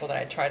telling people that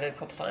I tried it a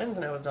couple times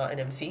and I was not an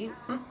MC.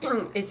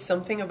 It's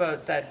something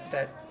about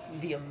that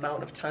the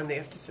amount of time they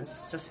have to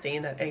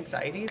sustain that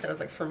anxiety that I was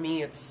like, for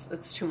me,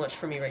 it's too much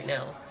for me right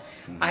now.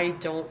 Mm-hmm. I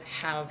don't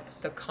have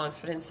the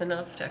confidence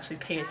enough to actually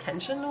pay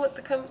attention to what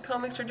the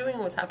comics are doing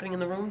and what's happening in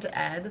the room to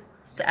add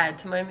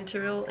to my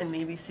material and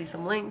maybe see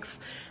some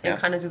links and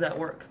kind of do that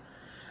work.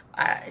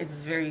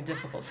 It's very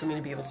difficult for me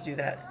to be able to do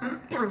that.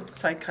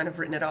 So I'd kind of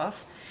written it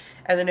off.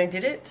 And then I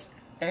did it,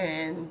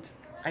 and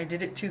I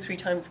did it 2-3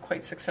 times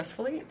quite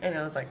successfully, and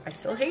I was like, I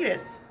still hate it.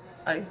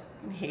 I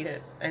hate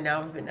it. And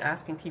now I've been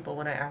asking people,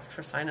 when I ask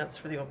for signups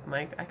for the open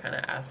mic, I kind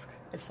of ask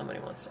if somebody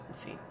wants to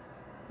MC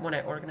when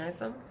I organize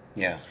them.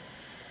 Yeah.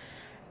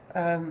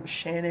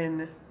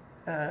 Shannon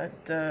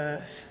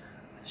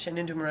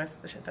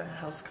Dumaris, the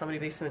House Comedy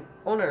Basement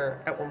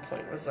owner, at one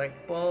point was like,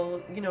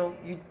 well, you know,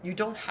 you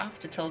don't have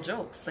to tell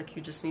jokes. Like,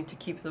 you just need to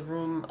keep the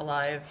room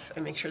alive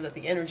and make sure that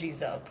the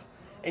energy's up,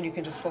 and you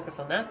can just focus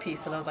on that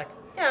piece. And I was like,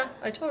 yeah,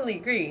 I totally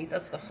agree.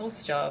 That's the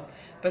host's job.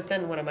 But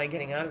then what am I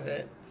getting out of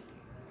it?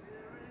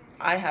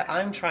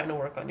 I'm trying to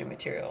work on new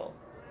material.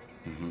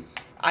 Mm-hmm.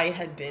 I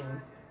had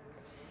been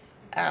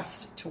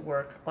asked to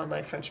work on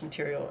my French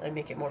material and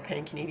make it more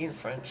pan-Canadian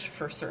French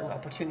for certain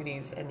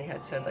opportunities, and they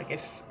had said, like,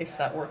 if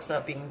that work's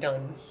not being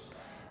done,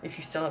 if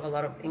you still have a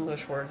lot of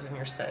English words in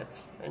your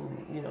sets,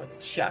 and, you know,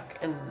 it's shuck,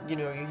 and, you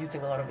know, you're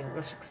using a lot of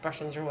English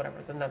expressions or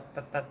whatever, then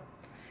that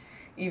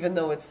even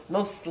though it's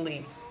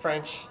mostly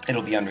French,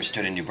 it'll be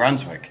understood in New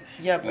Brunswick.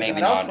 Yeah, but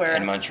maybe not elsewhere.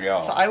 In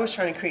Montreal. So I was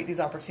trying to create these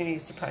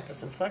opportunities to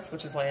practice in Flex,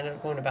 which is why I ended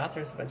up going to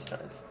Bathurst a bunch of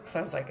times. So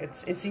I was like,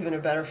 it's even a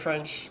better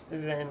French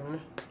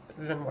than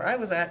where I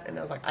was at, and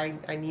I was like,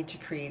 I need to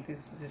create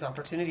these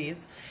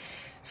opportunities.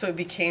 So it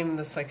became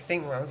this, like,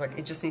 thing where I was like,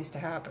 it just needs to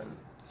happen.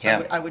 So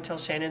yeah. I would tell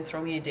Shannon,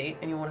 throw me a date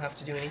and you won't have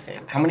to do anything.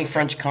 How many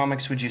French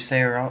comics would you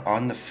say are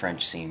on the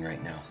French scene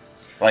right now?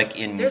 Like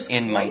in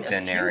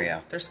Moncton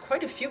area? There's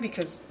quite a few,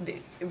 because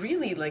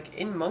really, like,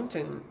 in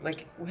Moncton,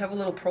 like, we have a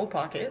little pro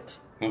pocket.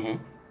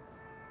 Mm-hmm.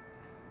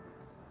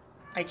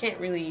 I can't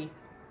really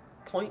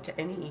point to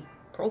any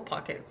pro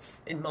pockets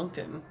in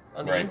Moncton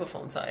on the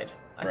Anglophone side.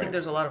 I think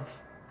there's a lot of,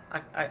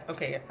 I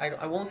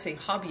won't say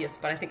hobbyists,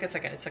 but I think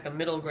it's like a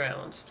middle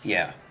ground.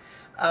 Yeah.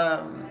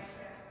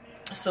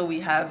 So we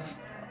have,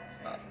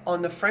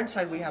 on the French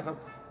side, I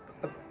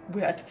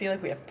feel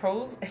like we have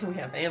pros and we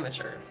have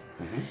amateurs.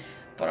 Mm-hmm.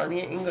 But on the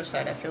English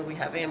side, I feel we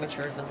have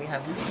amateurs and we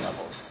have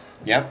mid-levels.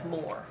 Yep.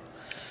 More.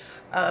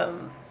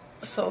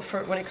 So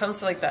for when it comes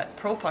to like that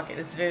pro pocket,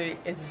 it's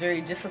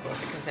very difficult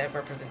because they have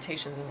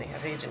representations and they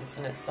have agents,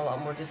 and it's a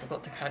lot more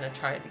difficult to kind of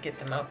try to get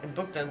them out and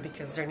book them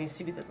because there needs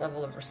to be that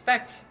level of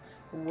respect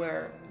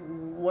where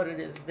what it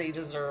is they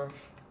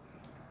deserve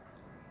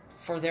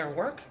for their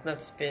work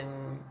that's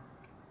been,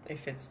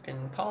 if it's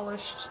been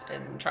polished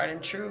and tried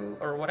and true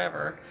or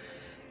whatever.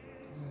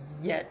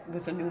 Yet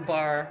with a new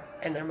bar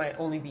and there might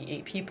only be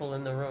 8 people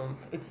in the room,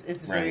 it's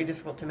very Right.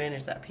 difficult to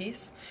manage that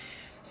piece.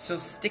 So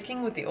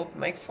sticking with the open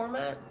mic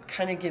format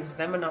kind of gives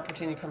them an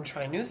opportunity to come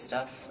try new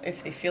stuff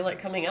if they feel like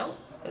coming out,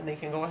 and they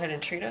can go ahead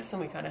and treat us,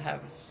 and we kind of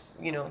have,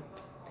 you know,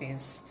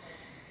 these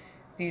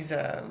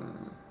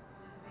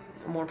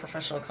more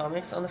professional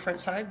comics on the front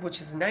side,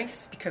 which is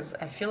nice because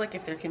I feel like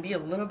if there can be a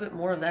little bit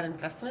more of that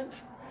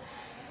investment,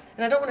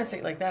 and I don't want to say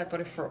it like that,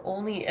 but if we're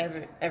only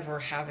ever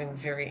having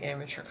very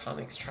amateur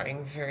comics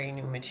trying very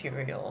new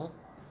material,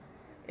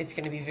 it's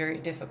going to be very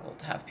difficult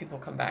to have people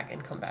come back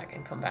and come back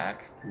and come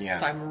back. Yeah.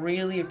 So I'm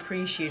really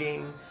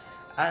appreciating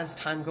as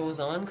time goes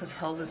on, because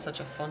Hell's is such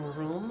a fun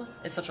room.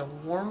 It's such a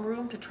warm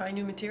room to try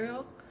new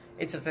material.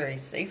 It's a very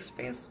safe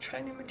space to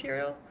try new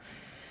material.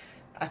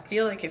 I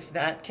feel like if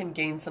that can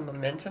gain some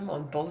momentum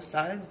on both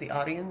sides, the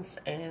audience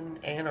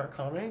and our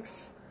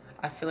comics,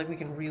 I feel like we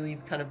can really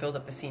kind of build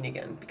up the scene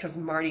again, because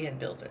Marty had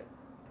built it.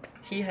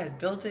 He had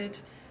built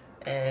it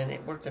and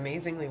it worked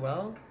amazingly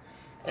well.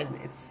 And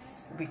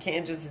we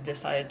can't just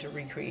decide to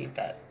recreate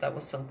that. That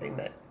was something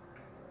that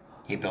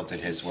He built it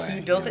his way.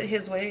 he built it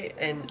his way,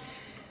 and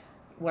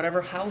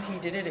how he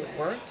did it, it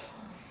worked.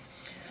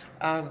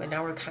 And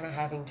now we're kind of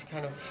having to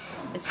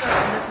it's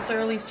not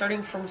necessarily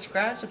starting from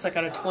scratch. It's like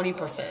at a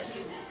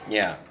 20%.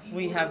 Yeah.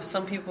 We have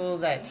some people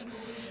that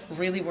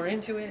really were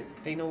into it.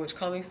 They know which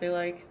comics they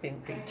like. They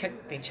check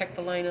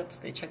the lineups.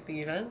 They check the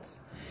events.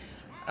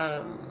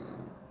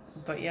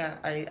 But yeah,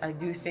 I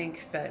do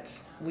think that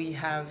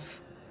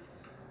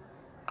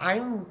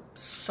I'm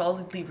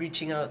solidly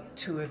reaching out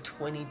to a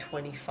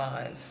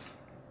 2025.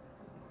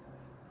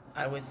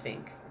 I would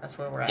think that's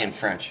where we're at. In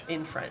French.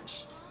 In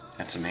French.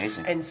 That's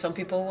amazing. And some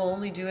people will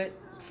only do it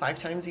 5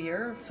 times a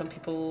year. Some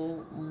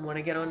people want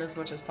to get on as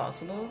much as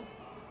possible.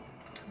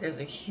 There's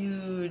a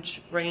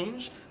huge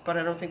range, but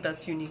I don't think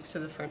that's unique to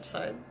the French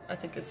side. I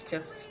think it's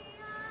just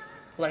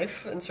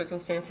life and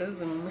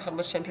circumstances and how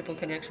much time people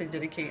can actually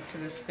dedicate to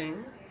this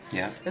thing.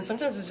 Yeah. And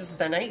sometimes it's just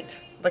the night.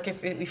 Like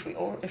if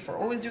we're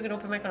always doing an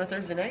open mic on a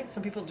Thursday night,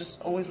 some people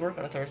just always work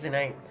on a Thursday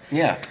night.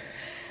 Yeah.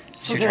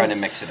 So So you're trying to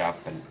mix it up.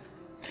 And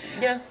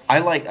Yeah.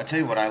 I'll tell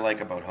you what I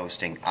like about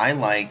hosting. I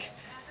like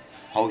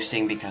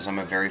hosting because I'm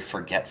a very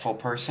forgetful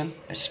person,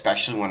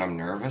 especially when I'm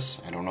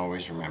nervous. I don't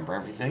always remember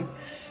everything.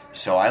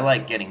 So I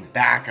like getting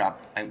back up,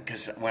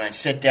 because when I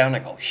sit down, I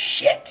go,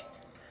 shit,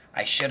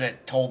 I should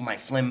have told my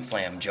flim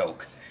flam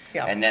joke.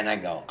 Yeah. And then I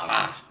go,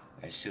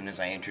 as soon as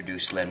I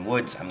introduce Lynn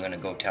Woods, I'm going to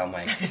go tell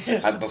my,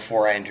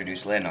 before I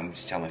introduce Lynn, I'm going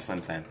to tell my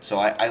flim flam. So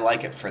I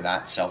like it for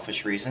that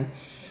selfish reason.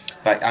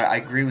 But I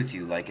agree with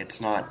you, like,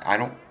 it's not, I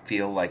don't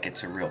feel like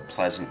it's a real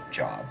pleasant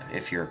job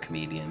if you're a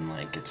comedian.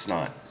 Like, it's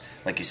not,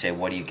 like you say,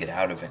 what do you get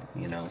out of it,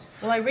 you know?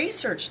 Well, I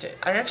researched it.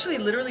 I actually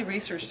literally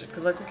researched it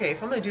because, like, okay,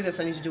 if I'm going to do this,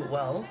 I need to do it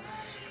well.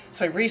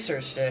 So I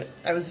researched it.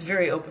 I was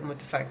very open with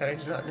the fact that I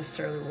did not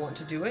necessarily want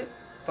to do it.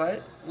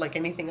 But, like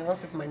anything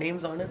else, if my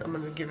name's on it, I'm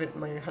going to give it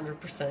my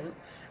 100%.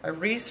 I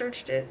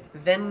researched it,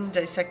 then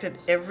dissected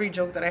every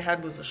joke that I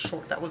had was a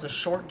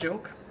short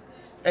joke.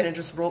 And I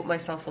just wrote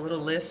myself a little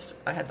list.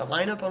 I had the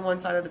lineup on one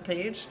side of the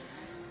page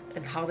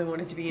and how they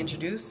wanted to be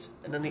introduced.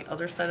 And on the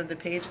other side of the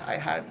page, I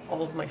had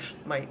all of my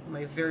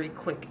very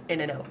quick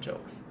in and out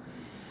jokes.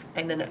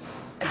 And then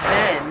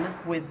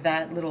with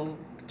that little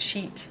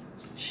cheat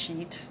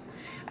sheet,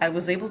 I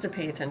was able to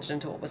pay attention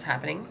to what was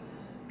happening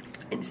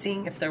and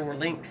seeing if there were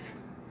links.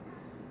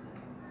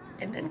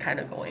 And then kind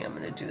of going, I'm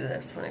going to do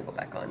this when I go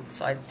back on.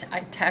 So I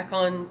tack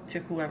on to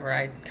whoever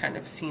I'd kind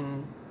of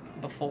seen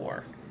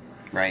before.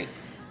 Right.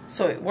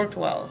 So it worked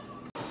well.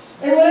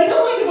 And what I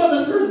don't like about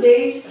the first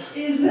date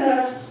is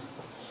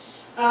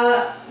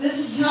this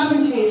has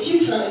happened to me a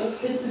few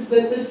times. Is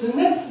the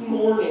next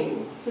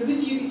morning, because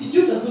if you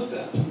do the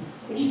hookup,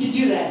 like you could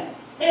do that.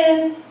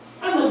 And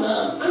I'm a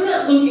mom. I'm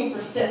not looking for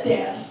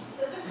stepdad.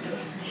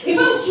 If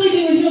I'm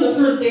sleeping with you on the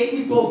first date,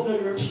 we both know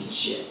you're a piece of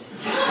shit.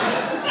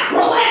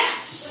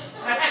 Relax.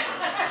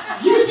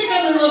 You think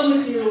I'm in love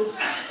with you,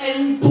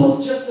 and we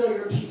both just know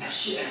you're a piece of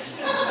shit.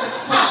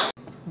 It's fine.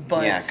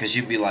 But Yeah, because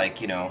you'd be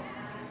like, you know,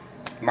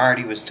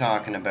 Marty was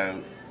talking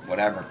about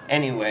whatever.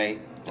 Anyway,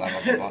 blah,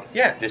 blah, blah, blah.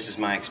 Yeah. This is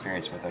my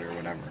experience with it or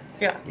whatever.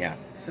 yeah, Yeah.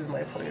 this is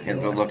my point of It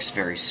view. looks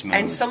very smooth.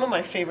 And some of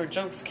my favorite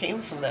jokes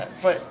came from that.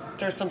 But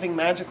there's something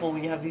magical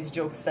when you have these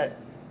jokes that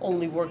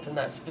only worked in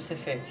that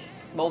specific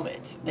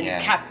moment. And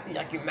Yeah.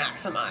 you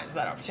maximize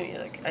that opportunity.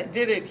 Like, I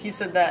did it, he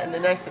said that, and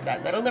then I said that.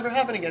 And that'll never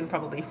happen again,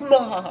 probably.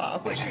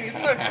 Like,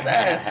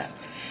 success.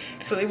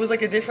 So it was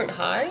like a different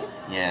high.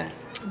 Yeah.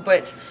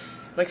 But,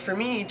 like, for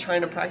me, trying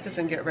to practice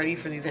and get ready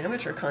for these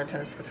amateur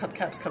contests, because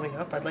Hubcap's coming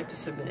up, I'd like to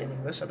submit in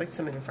English, I'd like to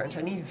submit in French.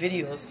 I need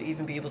videos to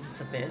even be able to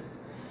submit.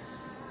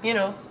 You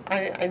know,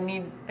 I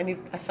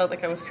felt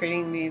like I was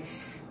creating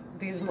these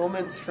these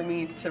moments for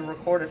me to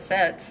record a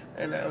set,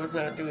 and I was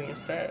not doing a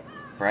set.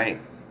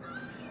 Right.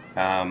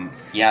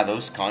 Yeah,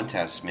 those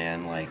contests,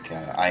 man. Like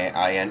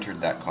I entered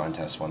that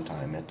contest one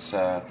time. It's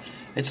a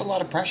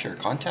lot of pressure.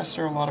 Contests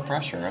are a lot of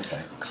pressure, aren't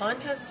they?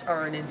 Contests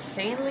are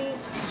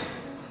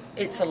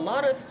it's a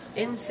lot of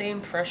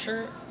insane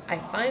pressure, I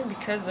find,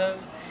 because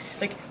of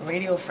like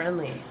radio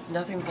friendly,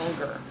 nothing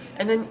vulgar.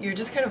 And then you're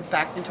just kind of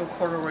backed into a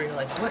corner where you're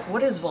like,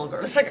 what is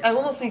vulgar? It's like, I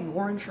almost need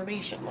more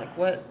information. Like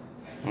what,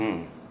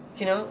 you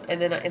know?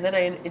 And then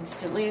I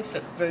instantly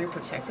feel very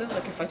protected.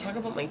 Like if I talk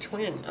about my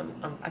twin,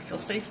 I feel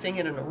safe saying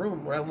it in a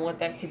room where I want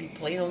that to be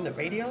played on the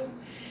radio.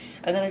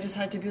 And then I just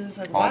had to be just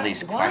like, all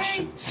these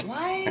questions.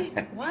 Why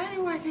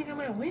do I think I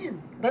might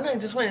win? Then I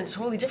just went into a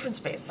totally different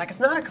space. It's like, it's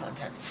not a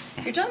contest.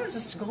 Your job is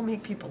just to go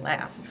make people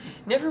laugh.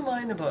 Never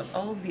mind about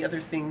all of the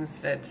other things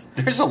that...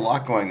 There's a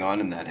lot going on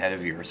in that head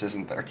of yours,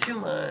 isn't there? Too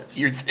much.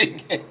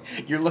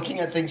 You're looking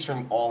at things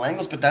from all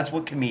angles, but that's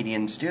what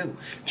comedians do.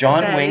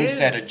 John Wayne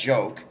said a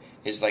joke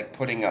is like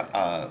putting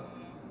a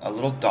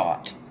little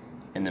dot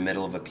in the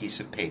middle of a piece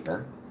of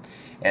paper,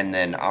 and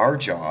then our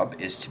job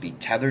is to be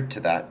tethered to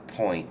that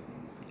point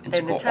and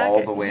to go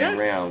all the way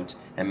around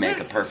and make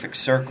a perfect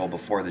circle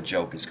before the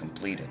joke is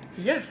completed.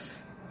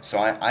 Yes. So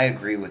I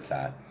agree with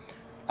that.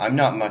 I'm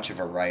not much of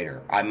a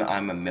writer.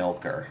 I'm a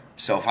milker.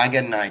 So if I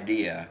get an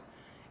idea,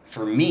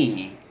 for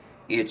me,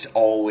 it's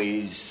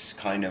always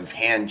kind of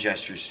hand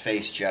gestures,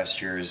 face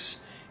gestures.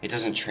 It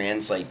doesn't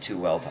translate too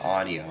well to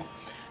audio.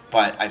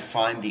 But I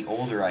find the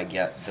older I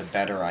get, the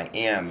better I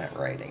am at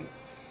writing.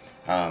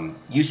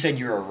 You said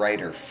you're a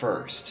writer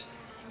first,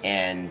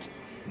 and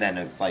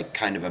then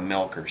kind of a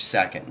milker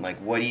second. Like,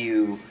 what do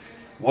you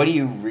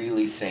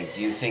really think?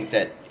 Do you think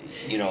that,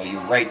 you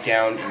write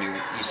down and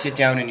you sit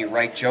down and you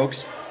write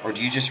jokes, or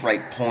do you just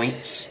write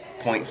point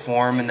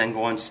form, and then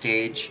go on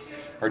stage?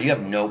 Or do you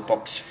have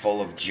notebooks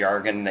full of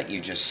jargon that you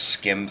just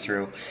skim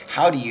through?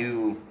 How do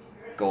you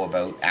go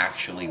about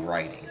actually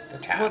writing the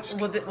task?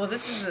 Well,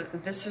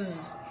 this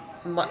is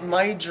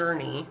my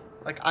journey.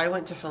 Like, I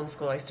went to film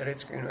school, I studied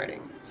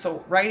screenwriting.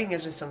 So writing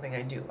is just something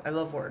I do. I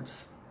love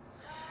words.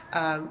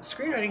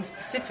 Screenwriting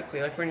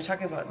specifically, like when you're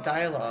talking about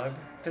dialogue,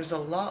 there's a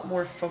lot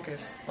more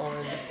focus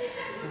on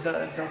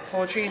the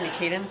poetry and the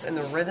cadence and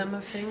the rhythm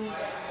of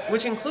things,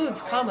 which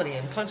includes comedy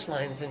and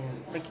punchlines, and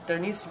like there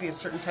needs to be a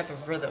certain type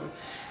of rhythm.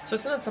 So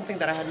it's not something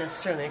that I had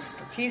necessarily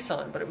expertise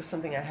on, but it was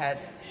something I had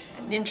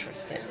an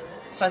interest in.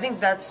 So I think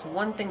that's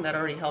one thing that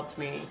already helped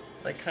me,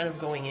 like kind of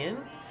going in,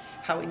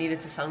 how it needed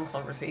to sound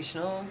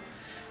conversational,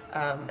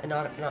 and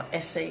not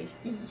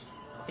essay-y.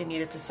 It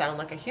needed to sound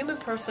like a human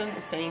person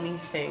saying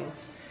these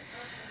things.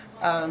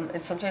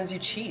 And sometimes you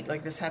cheat,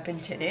 like this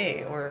happened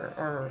today,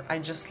 or I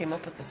just came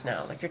up with this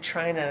now. Like you're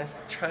trying to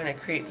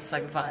create this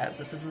like vibe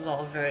that this is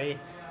all very.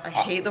 I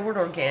hate the word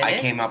organic. I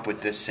came up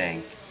with this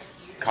saying: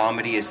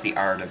 comedy is the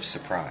art of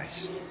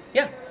surprise.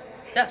 Yeah.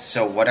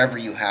 So whatever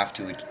you have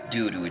to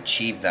do to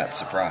achieve that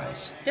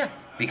surprise. Yeah.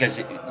 Because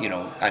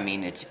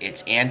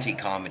it's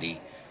anti-comedy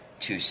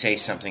to say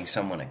something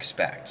someone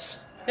expects.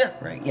 Yeah.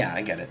 Right. Yeah,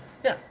 I get it.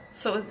 Yeah.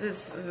 So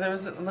there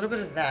was a little bit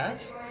of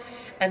that.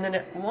 And then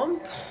at one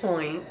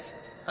point,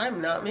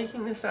 I'm not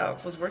making this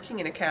up, was working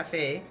in a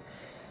cafe.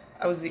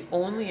 I was the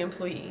only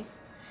employee,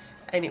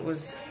 and it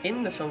was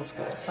in the film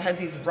school. So I had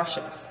these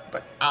rushes,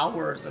 but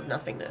hours of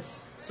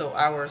nothingness. So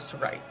hours to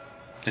write.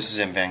 This is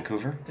in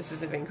Vancouver? This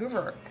is in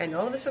Vancouver. And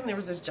all of a sudden there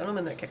was this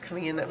gentleman that kept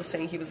coming in that was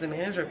saying he was the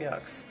manager of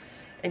Yucks.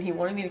 And he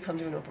wanted me to come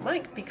do an open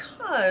mic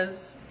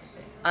because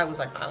I was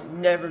like, I'll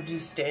never do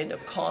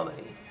stand-up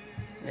comedy.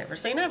 Never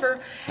say never.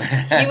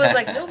 He was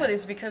like, no, but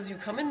it's because you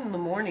come in the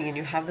morning and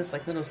you have this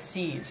like little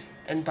seed,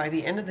 and by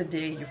the end of the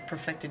day you've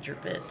perfected your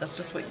bit. That's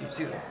just what you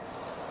do.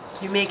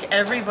 You make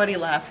everybody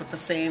laugh with the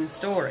same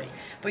story,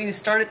 but you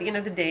start at the end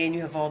of the day and you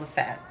have all the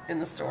fat in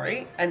the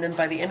story, and then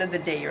by the end of the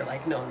day you're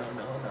like, no.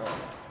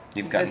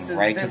 You've gotten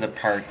to the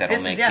part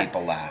that'll make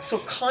people laugh. So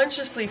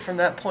consciously from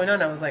that point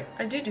on, I was like,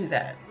 I do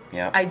that.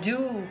 Yeah. I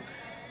do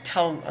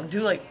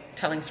like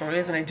telling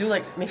stories, and I do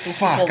like making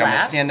people laugh. I'm a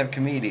stand-up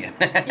comedian.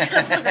 I'm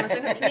a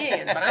stand-up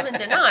comedian, but I'm in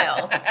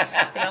denial.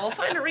 And we'll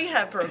find a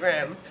rehab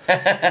program.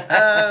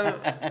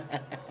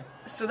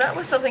 So that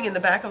was something in the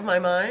back of my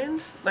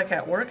mind, like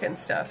at work and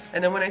stuff.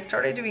 And then when I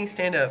started doing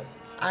stand-up,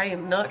 I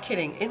am not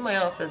kidding, in my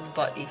office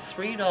bought a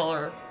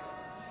 $3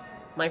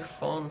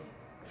 microphone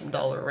from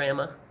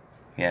Dollarama.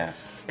 Yeah.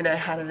 And I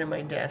had it in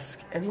my desk.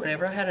 And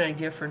whenever I had an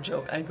idea for a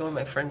joke, I'd go in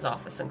my friend's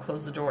office and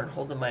close the door and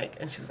hold the mic.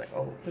 And she was like,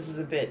 oh, this is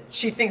a bit.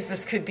 She thinks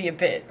this could be a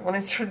bit. When I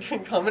started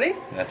doing comedy.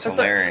 That's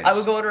hilarious. I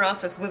would go in her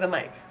office with a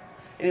mic.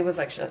 And it was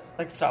like,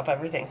 stop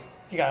everything.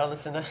 You gotta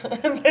listen to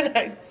And then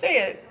I'd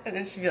say it. And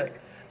then she'd be like,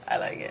 I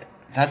like it.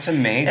 That's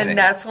amazing. And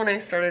that's when I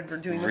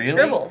started doing the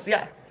scribbles.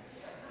 Yeah.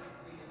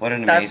 What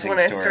an amazing story.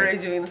 That's when I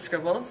started doing the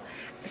scribbles.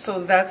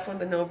 So that's when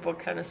the notebook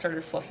kind of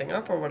started fluffing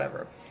up or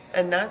whatever.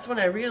 And that's when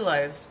I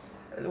realized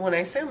when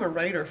I say I'm a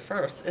writer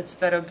first, it's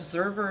that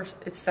observer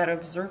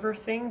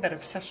thing, that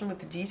obsession with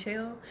the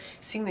detail,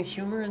 seeing the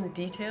humor in the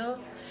detail.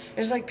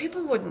 It's like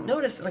people wouldn't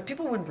notice, like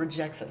people would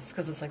reject this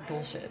because it's like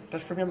bullshit.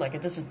 But for me, I'm like,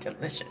 this is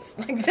delicious.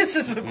 Like this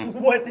is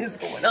what is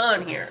going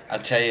on here. I'll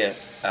tell you,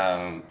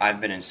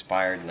 I've been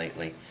inspired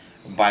lately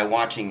by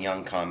watching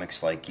young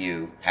comics like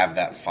you have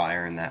that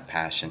fire and that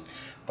passion,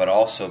 but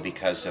also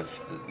because of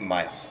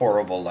my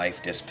horrible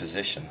life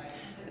disposition.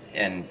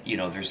 And, you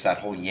know, there's that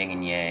whole yin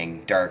and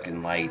yang, dark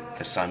and light.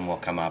 The sun will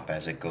come up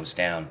as it goes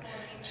down.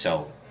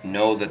 So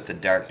know that the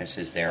darkness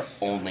is there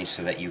only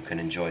so that you can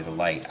enjoy the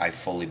light. I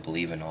fully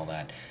believe in all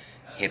that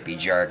hippie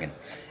jargon.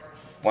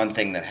 One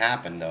thing that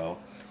happened, though,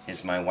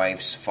 is my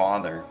wife's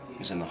father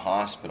was in the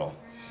hospital.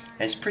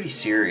 And it's pretty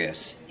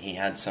serious. He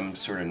had some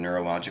sort of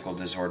neurological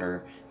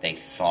disorder. They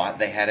thought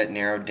they had it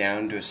narrowed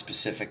down to a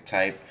specific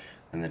type.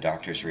 And the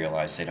doctors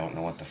realized they don't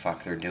know what the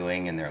fuck they're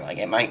doing. And they're like,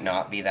 it might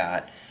not be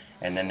that.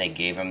 And then they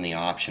gave him the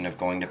option of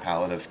going to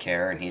palliative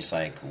care, and he's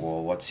like,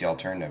 well, what's the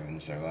alternative? And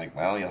they're like,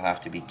 well, you'll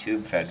have to be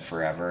tube-fed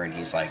forever. And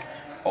he's like,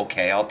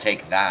 okay, I'll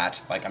take that.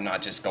 Like, I'm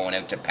not just going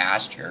out to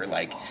pasture.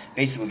 Like,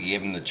 basically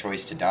give him the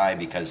choice to die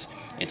because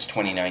it's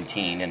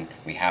 2019, and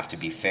we have to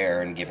be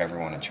fair and give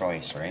everyone a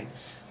choice, right?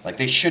 Like,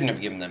 they shouldn't have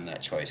given them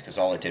that choice because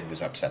all it did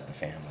was upset the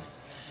family.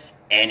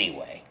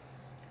 Anyway,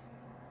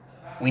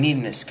 we need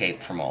an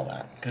escape from all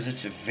that because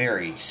it's a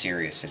very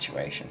serious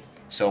situation.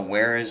 So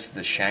where is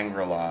the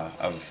Shangri-La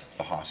of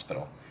the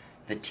hospital?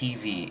 The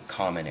TV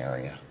common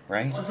area,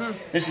 right? Mm-hmm.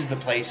 This is the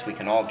place we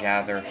can all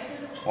gather,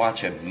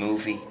 watch a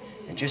movie,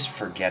 and just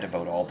forget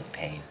about all the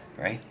pain,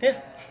 right?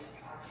 Yeah.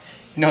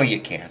 No, you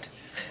can't.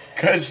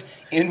 Because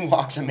in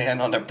walks a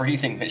man on a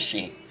breathing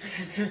machine.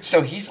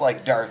 So he's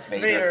like Darth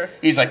Vader.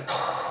 He's like,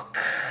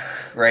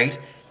 right?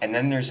 And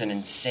then there's an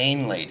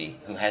insane lady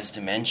who has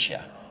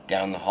dementia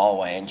down the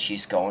hallway, and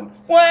she's going,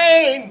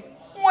 Wayne!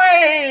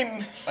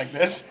 Wayne! Like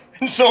this.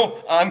 And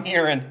so I'm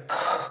hearing,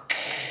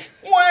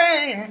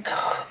 Wayne!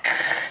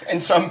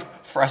 And some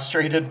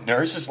frustrated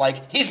nurse is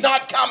like, he's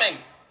not coming!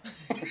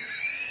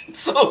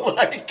 So,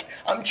 like,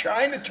 I'm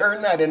trying to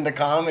turn that into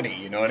comedy,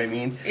 you know what I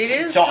mean? It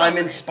is So comedy.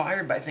 I'm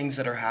inspired by things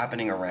that are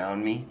happening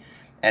around me,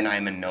 and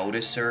I'm a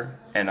noticer,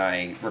 and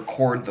I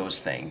record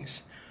those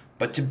things.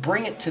 But to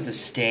bring it to the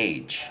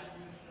stage,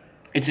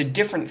 it's a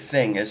different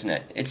thing, isn't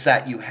it? It's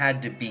that you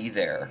had to be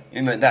there.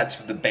 You know, that's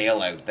the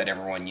bailout that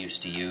everyone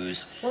used to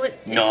use. Well,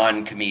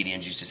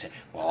 Non-comedians used to say,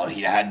 well,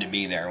 he had to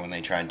be there when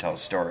they try and tell a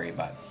story.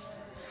 But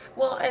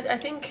Well, I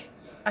think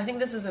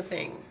this is the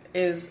thing.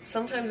 Is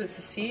sometimes it's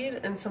a seed,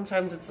 and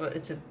sometimes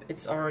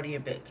it's already a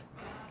bit.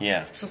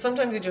 yeah, So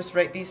sometimes you just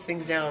write these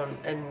things down,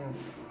 and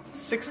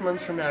 6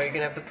 months from now you're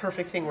gonna have the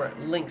perfect thing where it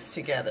links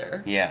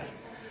together. yeah,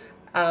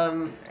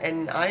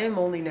 And I am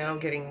only now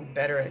getting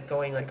better at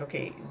going like,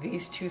 okay,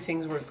 these two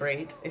things were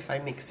great if I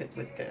mix it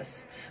with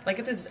this. Like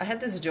I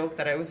had this joke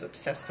that I was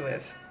obsessed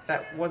with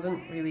that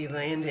wasn't really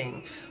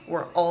landing,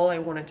 where all I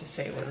wanted to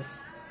say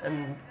was,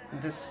 and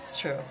this is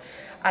true,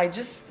 I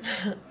just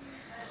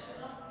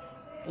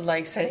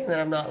like saying that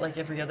I'm not like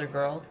every other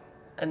girl.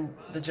 And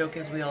the joke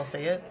is we all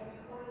say it.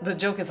 The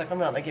joke is like, I'm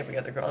not like every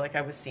other girl. Like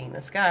I was seeing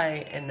this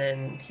guy, and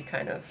then he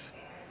kind of,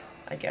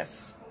 I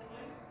guess,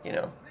 you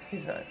know,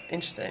 he's not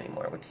interested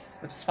anymore, which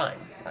is fine.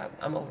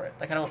 I'm over it.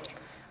 Like I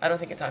don't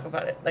think I talk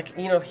about it. Like,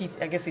 you know,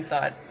 I guess he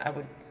thought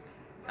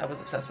I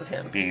was obsessed with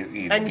him.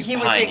 and he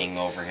would pining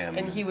over him.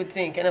 And he would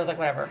think, and I was like,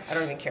 whatever. I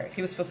don't even care.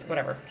 He was supposed to,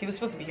 whatever. He was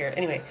supposed to be here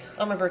anyway.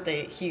 On my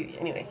birthday, he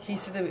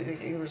said that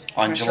he was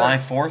on July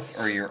 4th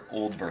or your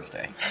old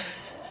birthday.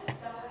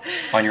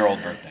 On your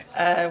old birthday.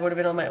 It would have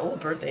been on my old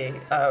birthday,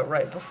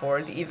 right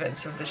before the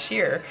events of this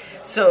year.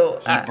 So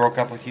He broke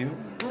up with you?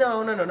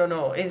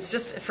 No. It's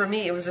just, for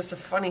me, it was just a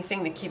funny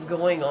thing to keep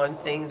going on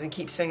things and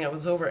keep saying I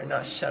was over it and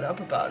not shut up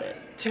about it.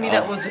 To me,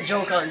 that was the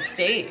joke on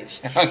stage.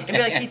 Okay. It'd be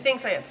like, he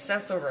thinks I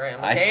obsess over him,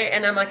 okay?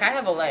 And I'm like, I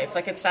have a life.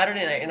 Like, it's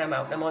Saturday night and I'm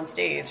out and I'm on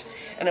stage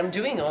and I'm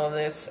doing all of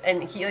this.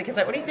 And he, like, is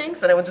that what he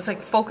thinks? And I would just,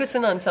 like, focus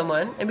in on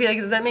someone and be like,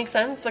 does that make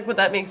sense? Like, would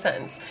that make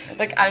sense? That's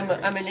like, I'm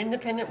an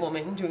independent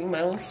woman doing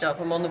my own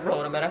stuff. I'm on the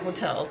road. I'm at a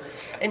hotel.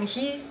 And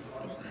he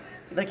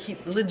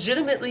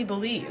legitimately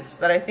believes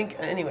that I think,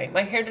 anyway,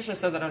 my hairdresser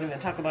says I don't even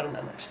talk about him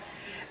that much.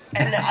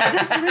 And I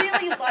just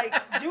really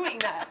liked doing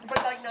that, but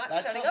like not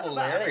That's shutting a up about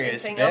it and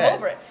hilarious saying bit. I'm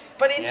over it.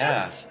 But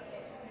Yeah.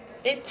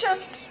 it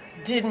just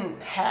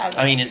didn't have.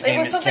 I mean, his it name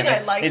was is something I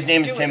Timothy. liked His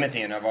name is doing.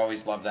 Timothy, and I've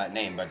always loved that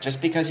name. But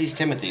just because he's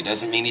Timothy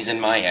doesn't mean he's in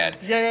my head.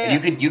 Yeah.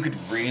 And you could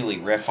really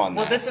riff on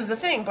Well, that. this is the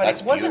thing, but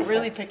That's it wasn't beautiful.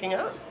 really picking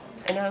up.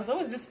 And I was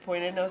always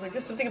disappointed, and I was like,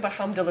 there's something about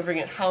how I'm delivering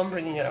it, how I'm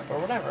bringing it up, or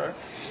whatever.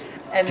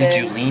 And Did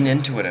then, you lean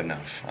into it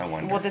enough? I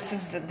wonder. Well, this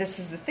is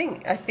the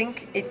thing. I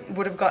think it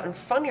would have gotten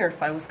funnier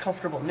if I was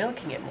comfortable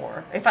milking it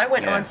more. If I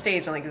went Yeah. on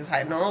stage and like this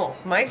high, no,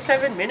 my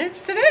 7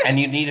 minutes today And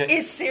you need it-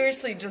 is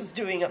seriously just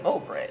doing I'm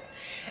over it.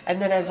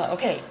 And then I thought,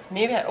 okay,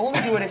 maybe I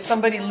only do it if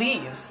somebody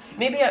leaves.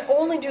 Maybe I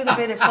only do the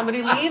bit if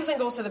somebody leaves and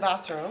goes to the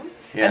bathroom.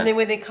 Yeah. And then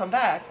when they come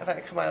back, I thought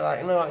I'd come out of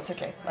that. No, it's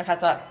okay. Like I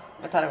thought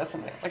it was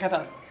somebody. Like I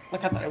thought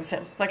it was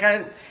him.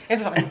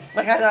 It's fine.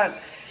 Like I thought.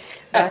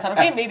 And I thought,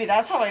 okay, maybe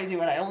that's how I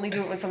do it. I only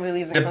do it when somebody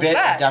leaves and The comes bit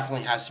back.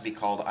 definitely has to be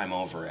called "I'm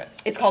over it."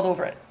 It's called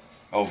Over It.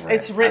 Over it.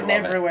 It's written I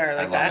love everywhere it.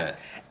 like I love that. It.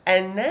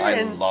 And then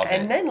I love it.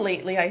 and then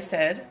lately I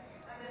said,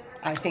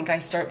 I think I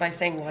start by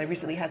saying, well, I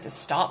recently had to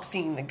stop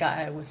seeing the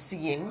guy I was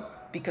seeing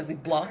because he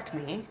blocked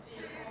me.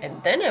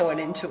 And then I went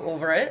into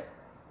Over It,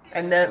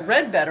 and that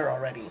read better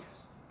already.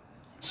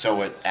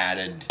 So it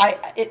added.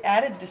 It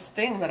added this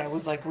thing that I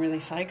was like really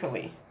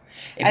psycho-y.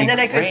 It'd be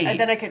Great great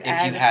I could if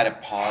add. you had a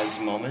pause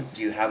moment.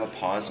 Do you have a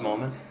pause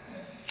moment?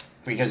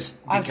 Because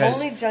I've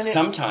only done it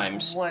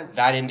sometimes once.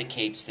 that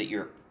indicates that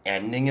you're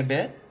ending a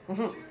bit.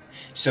 Mm-hmm.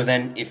 So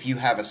then, if you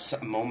have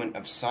a moment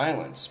of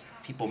silence,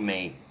 people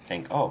may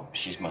think, "Oh,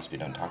 she must be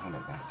done talking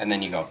about that," and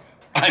then you go,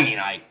 "I mean,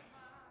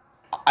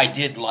 I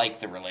did like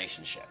the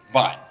relationship,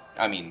 but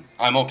I mean,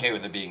 I'm okay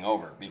with it being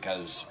over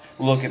because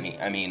look at me.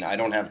 I mean, I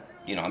don't have,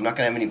 I'm not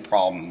gonna have any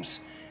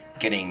problems."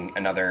 Getting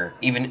another,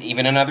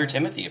 even another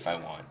Timothy if I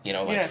want,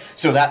 like. Yeah.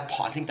 So that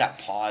I think that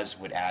pause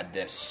would add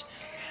this.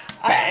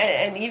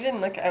 And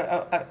even like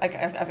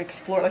I've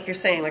explored, like you're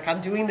saying, like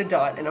I'm doing the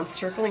dot and I'm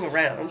circling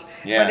around.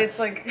 Yeah. But it's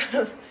like,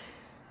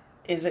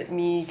 is it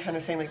me kind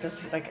of saying like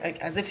this, like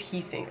as if he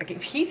thinks, like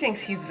if he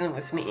thinks he's done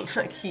with me,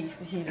 like he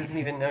doesn't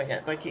even know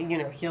yet. Like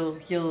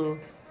he'll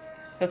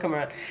come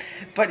around.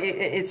 But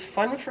it's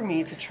fun for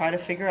me to try to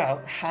figure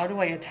out how do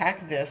I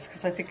attack this,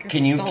 because I think it's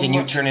Can you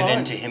much turn fun. it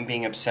into him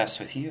being obsessed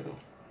with you?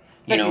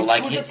 But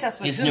Like who's obsessed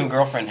with his who? new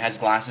girlfriend has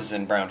glasses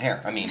and brown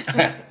hair. I mean,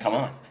 come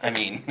on. I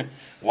mean,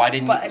 why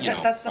didn't But you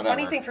know? that's the funny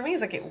whatever. thing for me is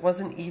like it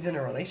wasn't even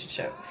a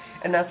relationship,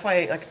 and that's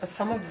why like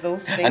some of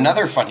those things.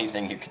 Another funny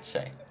thing you could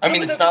say. I Yeah,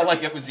 mean, but it's that's not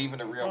like it was even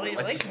a real really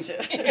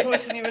relationship. It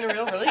wasn't even a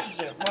real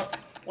relationship.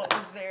 What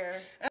was there?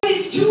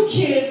 These 2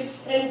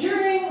 kids, and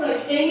during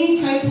like any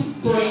type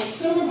of break,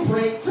 summer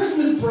break,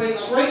 Christmas break,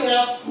 like right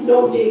now,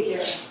 no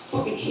daycare.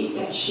 Fucking hate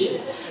that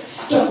shit.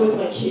 Stuck with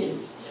my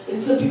kids.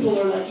 And some people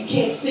are like, you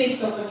can't say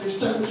stuff like you're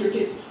stuck with your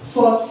kids.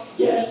 Fuck,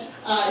 yes,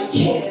 I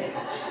can.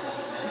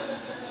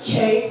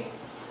 Okay?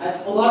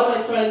 A lot of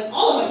my friends,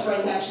 all of my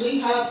friends actually,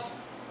 have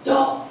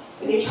dogs.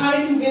 And they try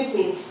to convince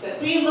me that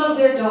they love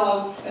their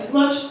dogs as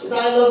much as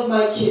I love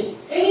my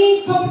kids.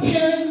 Any puppy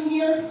parents in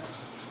here?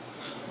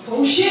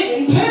 Oh shit,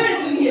 any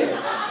parents in here? Okay,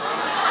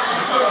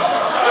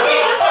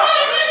 that's a lot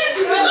of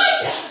energy. I like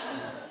that.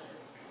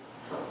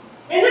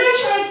 And then I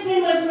try to explain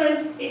to my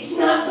friends, it's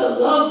not the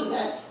love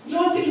that's, you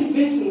don't have to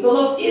convince me. The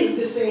love is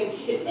the same.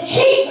 It's the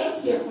hate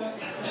that's different.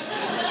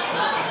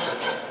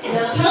 And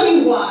I'll tell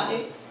you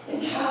why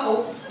and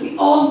how we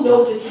all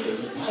know this as a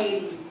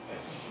society.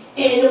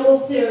 Animal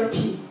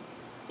therapy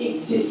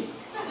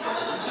exists.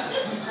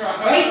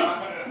 Right?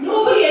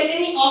 Nobody at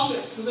any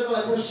office was ever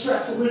like, we're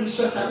stressed, we're really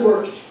stressed at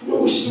work. You know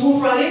what we should do on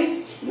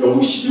Fridays? You know what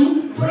we should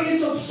do? Bring in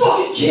some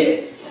fucking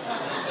kids.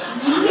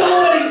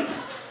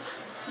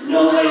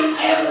 Nobody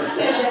ever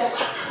said that.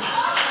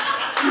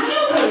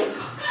 Nobody.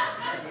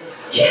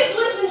 Kids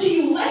listen to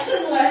you less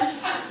and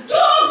less.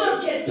 Dogs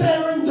will get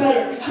better and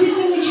better,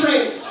 increasingly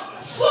trained.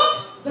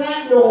 Fuck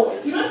that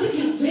noise. You don't have to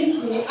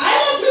convince me. I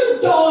love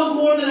your dog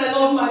more than I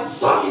love my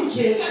fucking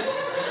kids.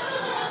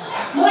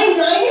 My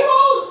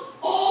 9-year-old,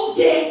 all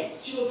day.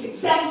 She looks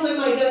exactly like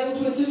my identical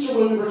twin sister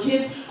when we were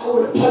kids. I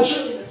would have punched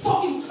her in the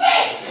fucking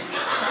face.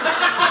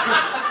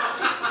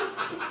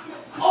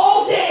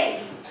 All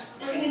day.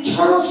 It's like an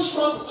internal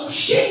struggle. I'm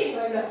shaking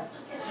right now.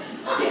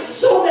 I get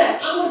so mad.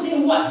 I'm gonna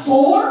do what,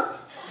 4?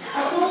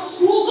 I go to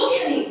school,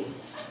 look at me.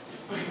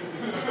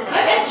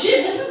 I've had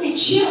gin, this is me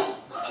chill.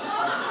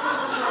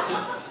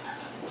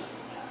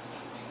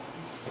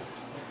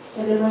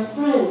 And then my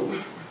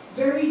friends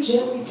very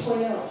gently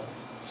point out,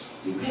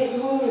 you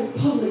can't go out in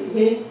public,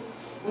 man,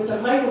 with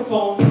a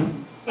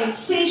microphone and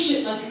say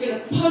shit like you're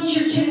gonna punch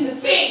your kid in the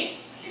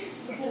face.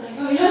 And I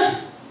go,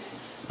 yeah?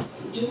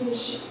 I've been doing this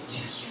shit for 2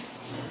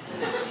 years.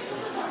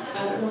 I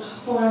don't know how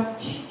far I can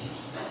take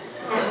this.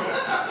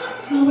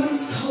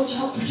 Nobody's called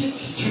child protective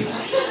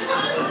service.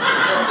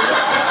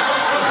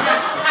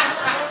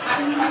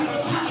 And I'm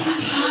fucking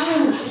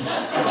tired.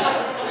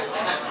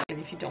 And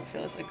if you don't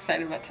feel as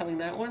excited about telling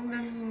that one,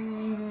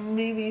 then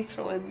maybe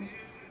throw in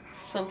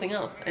something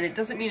else. And it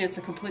doesn't mean it's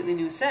a completely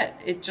new set.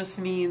 It just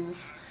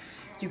means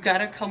you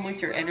gotta come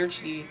with your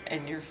energy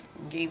and your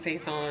game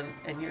face on,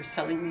 and you're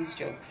selling these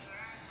jokes.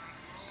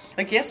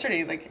 Like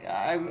yesterday, like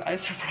I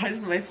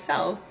surprised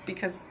myself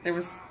because there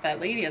was that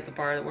lady at the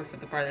bar that works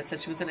at the bar that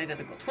said she was an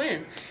identical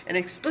twin, and I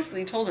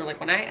explicitly told her, like,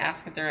 when I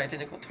ask if they're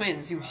identical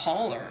twins, you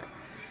holler.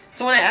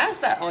 So when I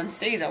asked that on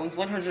stage, I was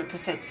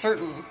 100%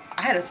 certain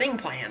I had a thing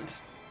planned.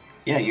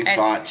 Yeah, you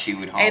thought she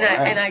would holler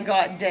And I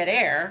got dead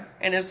air,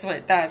 and it just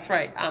went, that's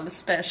right, I'm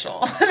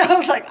special. And I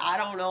was like, I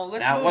don't know,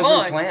 let's move on. That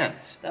wasn't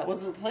planned. That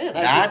wasn't planned.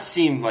 That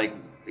seemed like,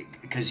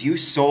 because you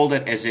sold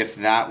it as if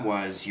that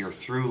was your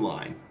through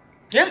line.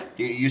 Yeah.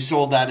 You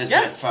sold that as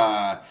if,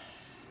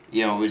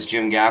 it was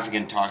Jim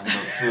Gaffigan talking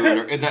about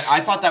food.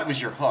 I thought that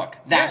was your hook.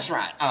 That's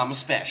right, I'm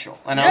special.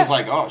 And I was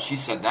like, oh, she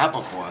said that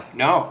before.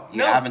 No,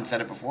 you haven't said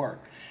it before.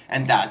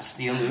 And that's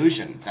the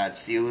illusion.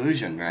 That's the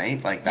illusion,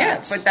 right? Like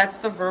that's... Yeah, but that's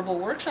the verbal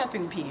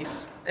workshopping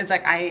piece. It's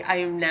like I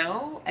am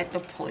now at the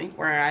point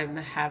where I'm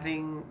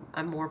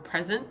more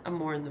present, I'm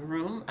more in the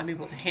room, I'm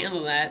able to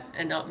handle that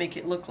and not make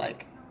it look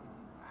like,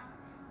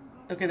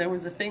 okay, there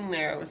was a thing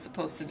there I was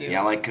supposed to do.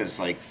 Yeah, like, because,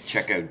 like,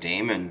 check out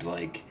Damon,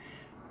 like,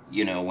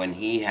 you know, when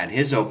he had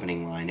his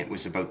opening line, it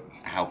was about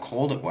how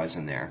cold it was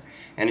in there.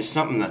 And it's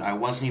something that I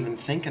wasn't even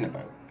thinking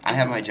about. I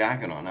had my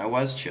jacket on. I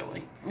was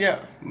chilly.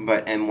 Yeah.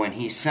 And when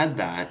he said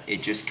that,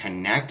 it just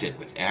connected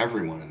with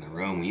everyone in the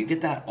room. You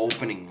get that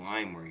opening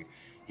line where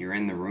you're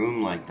in the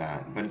room like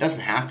that. But it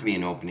doesn't have to be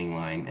an opening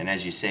line. And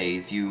as you say,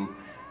 if you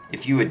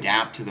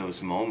adapt to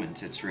those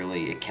moments,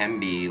 it can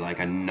be like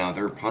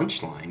another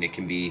punchline. It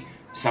can be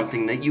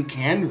something that you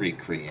can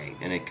recreate,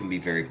 and it can be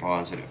very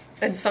positive.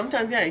 And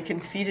sometimes, it can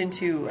feed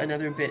into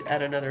another bit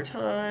at another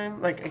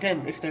time. Like,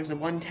 again, if there's a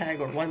one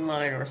tag or one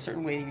line or a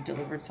certain way you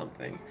delivered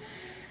something.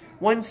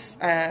 Once,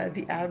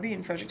 the Abbey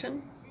in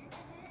Fredericton.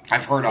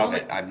 I've heard of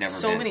it. I've never been.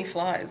 So many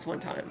flies one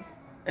time.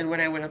 And when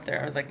I went up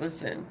there, I was like,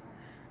 listen,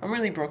 I'm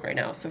really broke right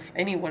now. So if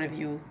any one of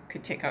you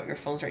could take out your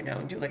phones right now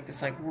and do like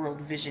this like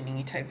World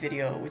Vision-y type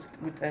video with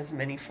as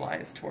many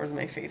flies towards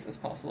my face as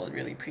possible, I'd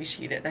really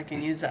appreciate it. I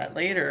can use that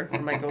later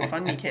for my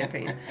GoFundMe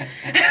campaign.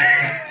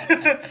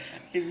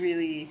 You can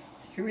really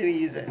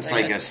use it. It's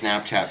like a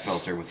Snapchat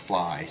filter with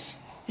flies.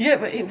 Yeah,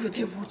 but it was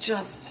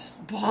just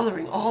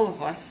bothering all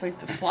of us, like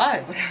the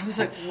flies. Like I was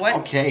like, what?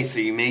 Okay, so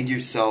you made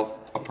yourself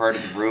a part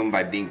of the room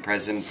by being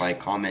present, by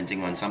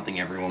commenting on something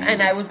everyone was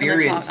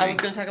experiencing. I was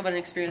going to talk about an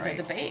experience at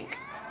the bank.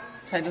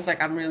 So I just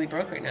like, I'm really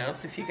broke right now.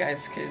 So if you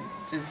guys could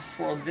do this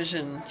World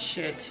Vision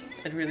shit,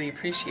 I'd really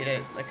appreciate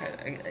it. Like,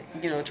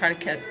 I try to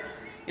get,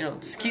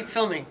 just keep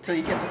filming till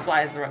you get the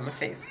flies around my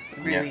face.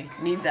 I really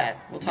need that.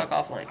 We'll talk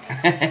offline.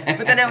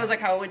 But then I was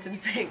like, how I went to the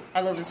bank.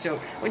 I love this joke.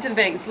 Went to the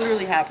bank. It's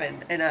literally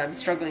happened. And I'm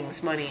struggling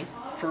with money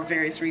for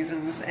various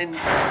reasons. And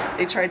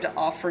they tried to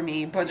offer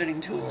me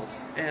budgeting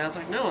tools. And I was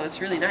like, no, that's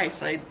really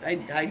nice. I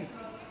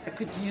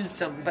could use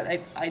some, but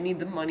I need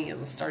the money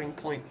as a starting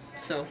point.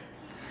 So...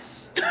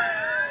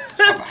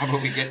 How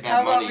about we get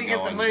that money going?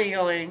 Get the money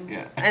going?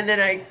 Yeah. And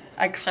then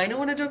I kind of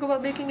want to joke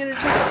about making it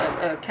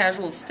a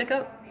casual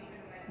stick-up.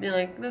 Be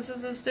like, this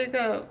is a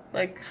stick-up.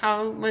 Like,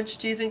 how much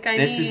do you think I need?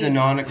 This is a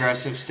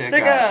non-aggressive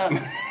stick-up.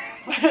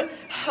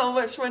 How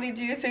much money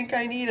do you think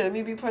I need? And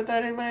maybe put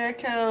that in my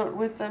account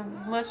with as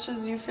much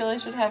as you feel I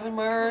should have in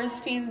my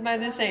RSPs by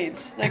this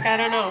age. Like, I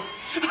don't know.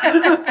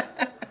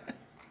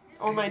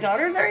 Or my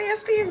daughter's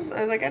RESPs?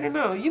 I was like, I don't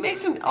know. You make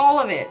all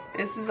of it.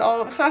 This is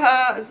all,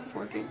 is this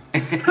working?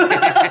 I'm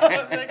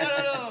like,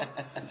 I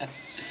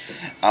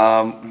don't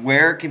know.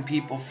 Where can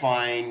people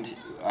find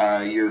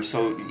I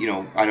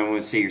don't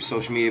want to say your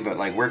social media, but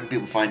like, where can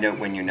people find out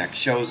when your next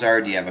shows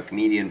are? Do you have a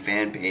comedian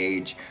fan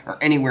page or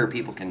anywhere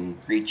people can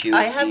reach you?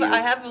 I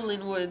have a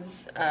Lynn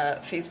Woods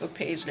Facebook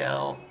page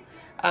now.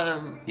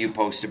 You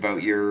post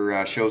about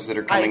your shows that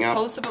are coming up? I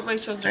post about my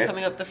shows that are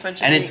coming up. The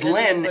French and it's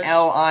Lynn,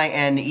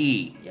 Line.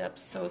 Yep,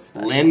 so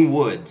special. Lynn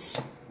Woods.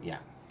 Yeah.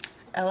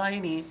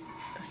 Line.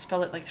 I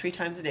spell it like 3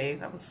 times a day.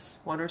 That was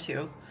 1 or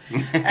 2.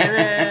 And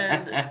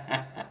then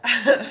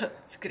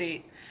it's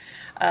great.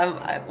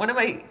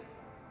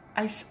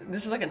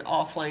 This is like an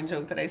offline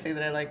joke that I say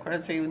that I like. When I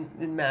say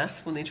in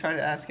math, when they try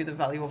to ask you the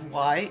value of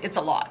y, it's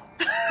a lot.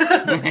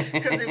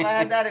 Because if I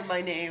had that in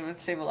my name, it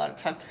would save a lot of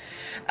time.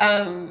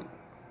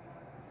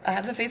 I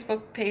have the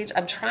Facebook page.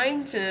 I'm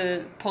trying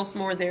to post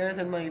more there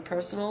than my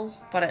personal,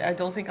 but I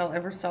don't think I'll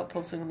ever stop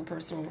posting on the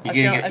personal.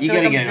 You gotta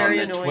get it on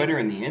the Twitter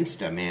and the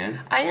Insta, man.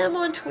 I am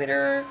on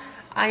Twitter.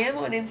 I am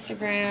on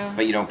Instagram.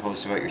 But you don't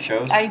post about your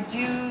shows? I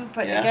do,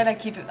 but again, I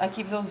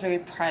keep those very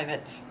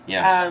private.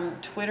 Yes.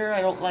 Twitter, I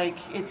don't like.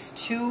 It's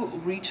too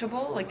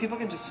reachable. Like, people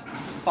can just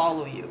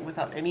follow you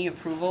without any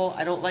approval.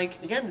 I don't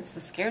like. Again, it's the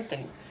scared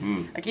thing.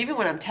 Like, even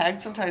when I'm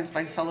tagged sometimes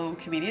by fellow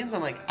comedians,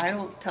 I'm like, I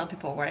don't tell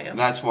people where I am.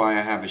 That's why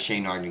I have a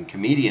Shane Ogden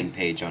comedian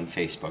page on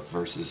Facebook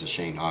versus a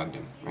Shane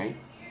Ogden, right?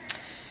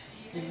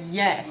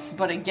 Yes,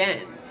 but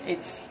again,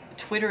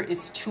 Twitter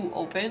is too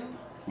open.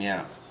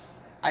 Yeah.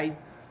 I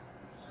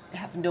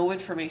have no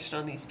information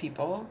on these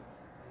people.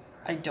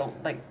 I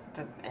don't like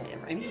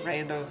any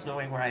randos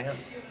knowing where I am.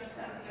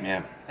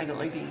 Yeah. I don't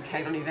like being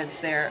tagged on events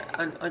there.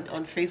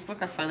 On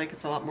Facebook, I find like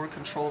it's a lot more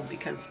controlled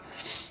because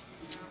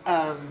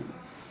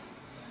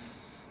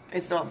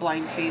it's not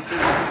blind faces.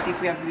 I can see if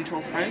we have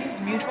mutual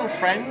friends. Mutual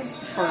friends,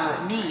 for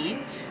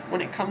me,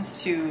 when it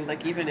comes to,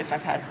 like, even if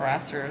I've had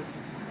harassers,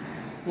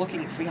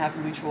 looking if we have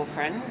mutual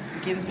friends,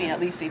 gives me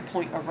at least a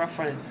point of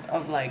reference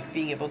of, like,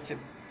 being able to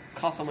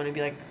call someone and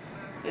be like,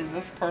 is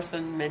this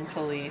person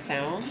mentally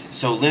sound?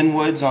 So Lynn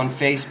Woods on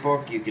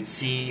Facebook, you could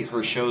see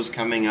her shows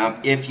coming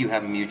up if you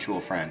have a mutual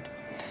friend.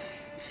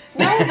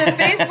 No, the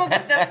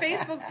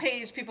Facebook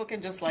page people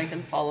can just like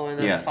and follow, and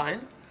that's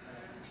fine.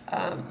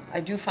 I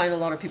do find a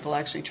lot of people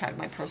actually track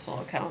my personal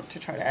account to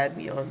try to add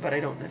me on, but I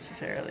don't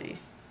necessarily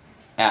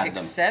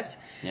accept.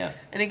 Yeah.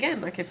 And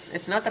again, like,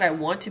 it's not that I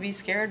want to be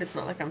scared. It's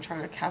not like I'm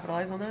trying to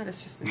capitalize on that.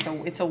 It's just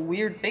it's a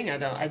weird thing.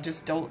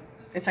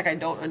 It's like I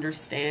don't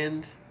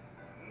understand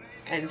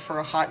and for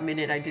a hot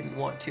minute I didn't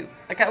want to.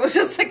 Like I was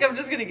just like, I'm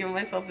just gonna give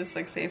myself this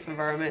like safe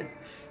environment,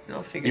 and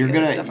I'll figure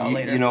the other stuff out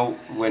later. You know,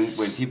 when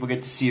people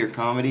get to see your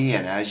comedy,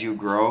 and as you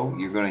grow,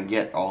 you're gonna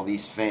get all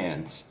these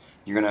fans.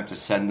 You're gonna have to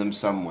send them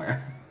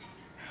somewhere.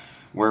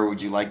 Where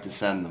would you like to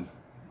send them?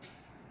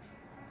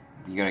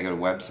 You gotta go to a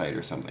website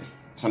or something.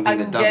 Something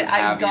that doesn't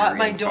have your info. I got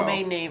my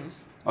domain name.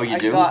 Oh, you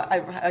do?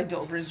 I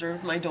don't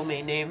reserve my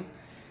domain name.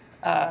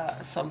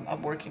 So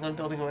I'm working on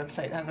building a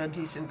website. I have a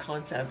decent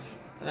concept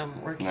that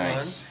I'm working on. Good.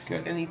 It's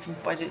going to need some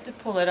budget to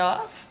pull it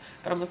off,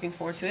 but I'm looking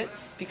forward to it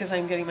because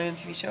I'm getting my own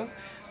TV show.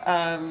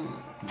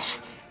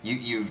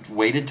 You've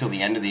waited till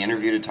the end of the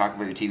interview to talk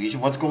about your TV show.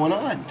 What's going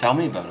on? Tell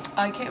me about it.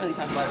 I can't really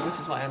talk about it, which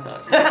is why I'm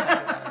not. Talking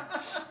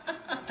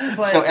about it.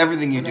 But, so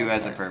everything you do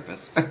has a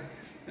purpose.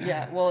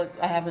 Yeah, well,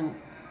 I haven't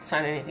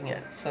signed anything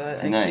yet, so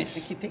I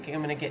keep thinking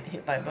I'm going to get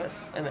hit by a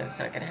bus, and it's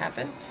not going to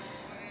happen.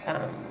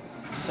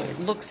 So it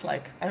looks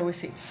like, I always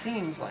say it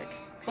seems like,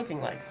 it's looking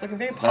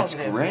very positive. That's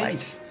great. Like,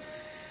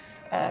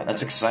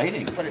 That's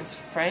exciting. But it's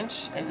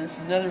French, and this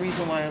is another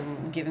reason why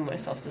I'm giving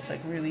myself this like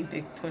really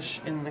big push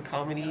in the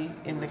comedy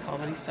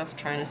stuff,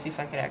 trying to see if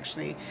I could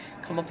actually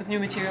come up with new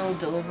material,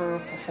 deliver,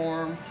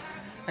 perform.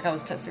 Like I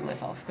was testing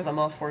myself because I'm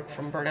off work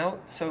from burnout,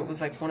 so it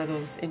was like one of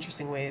those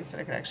interesting ways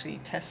that I could actually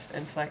test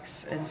and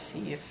flex and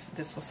see if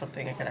this was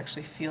something I could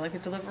actually feel I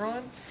could deliver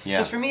on. Yeah.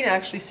 Because for me to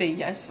actually say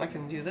yes, I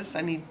can do this,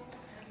 I need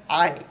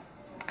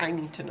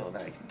to know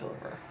that I can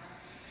deliver.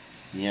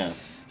 Yeah.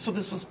 So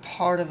this was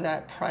part of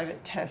that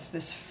private test,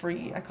 this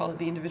free, I call it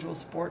the individual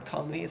sport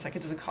comedy. It's like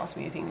it doesn't cost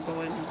me anything to go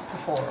and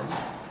perform.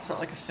 It's not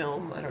like a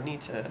film. I don't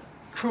need to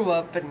crew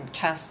up and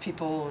cast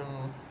people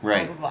and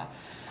right. blah, blah,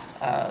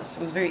 blah. So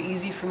it was very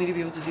easy for me to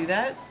be able to do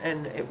that,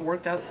 and it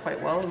worked out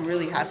quite well. I'm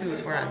really happy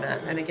with where I'm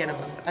at. And again,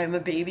 I'm a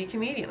baby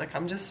comedian. Like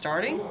I'm just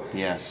starting.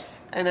 Yes.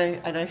 And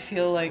I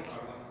feel like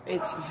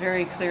it's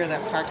very clear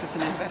that practice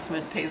and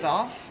investment pays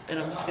off, and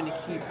I'm just going to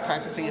keep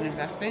practicing and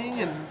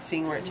investing and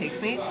seeing where it takes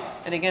me.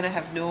 And again, I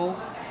have no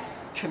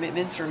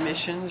commitments or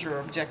missions or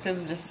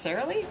objectives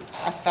necessarily.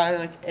 I find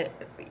like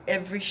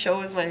every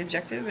show is my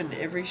objective and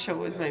every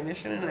show is my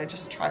mission, and I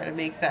just try to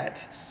make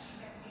that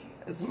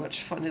as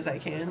much fun as I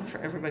can for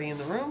everybody in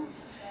the room,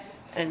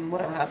 and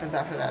whatever happens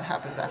after that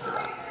happens after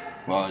that.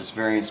 Well, it's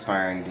very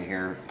inspiring to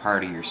hear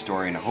part of your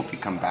story, and I hope you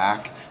come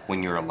back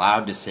when you're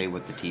allowed to say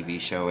what the TV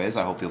show is.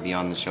 I hope you'll be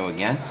on the show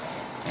again,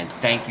 and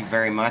thank you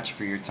very much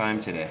for your time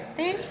today.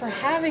 Thanks for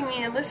having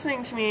me and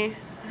listening to me.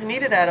 I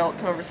needed adult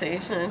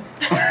conversation.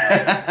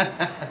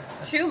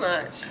 Too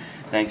much.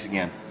 Thanks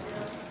again.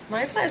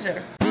 My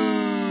pleasure.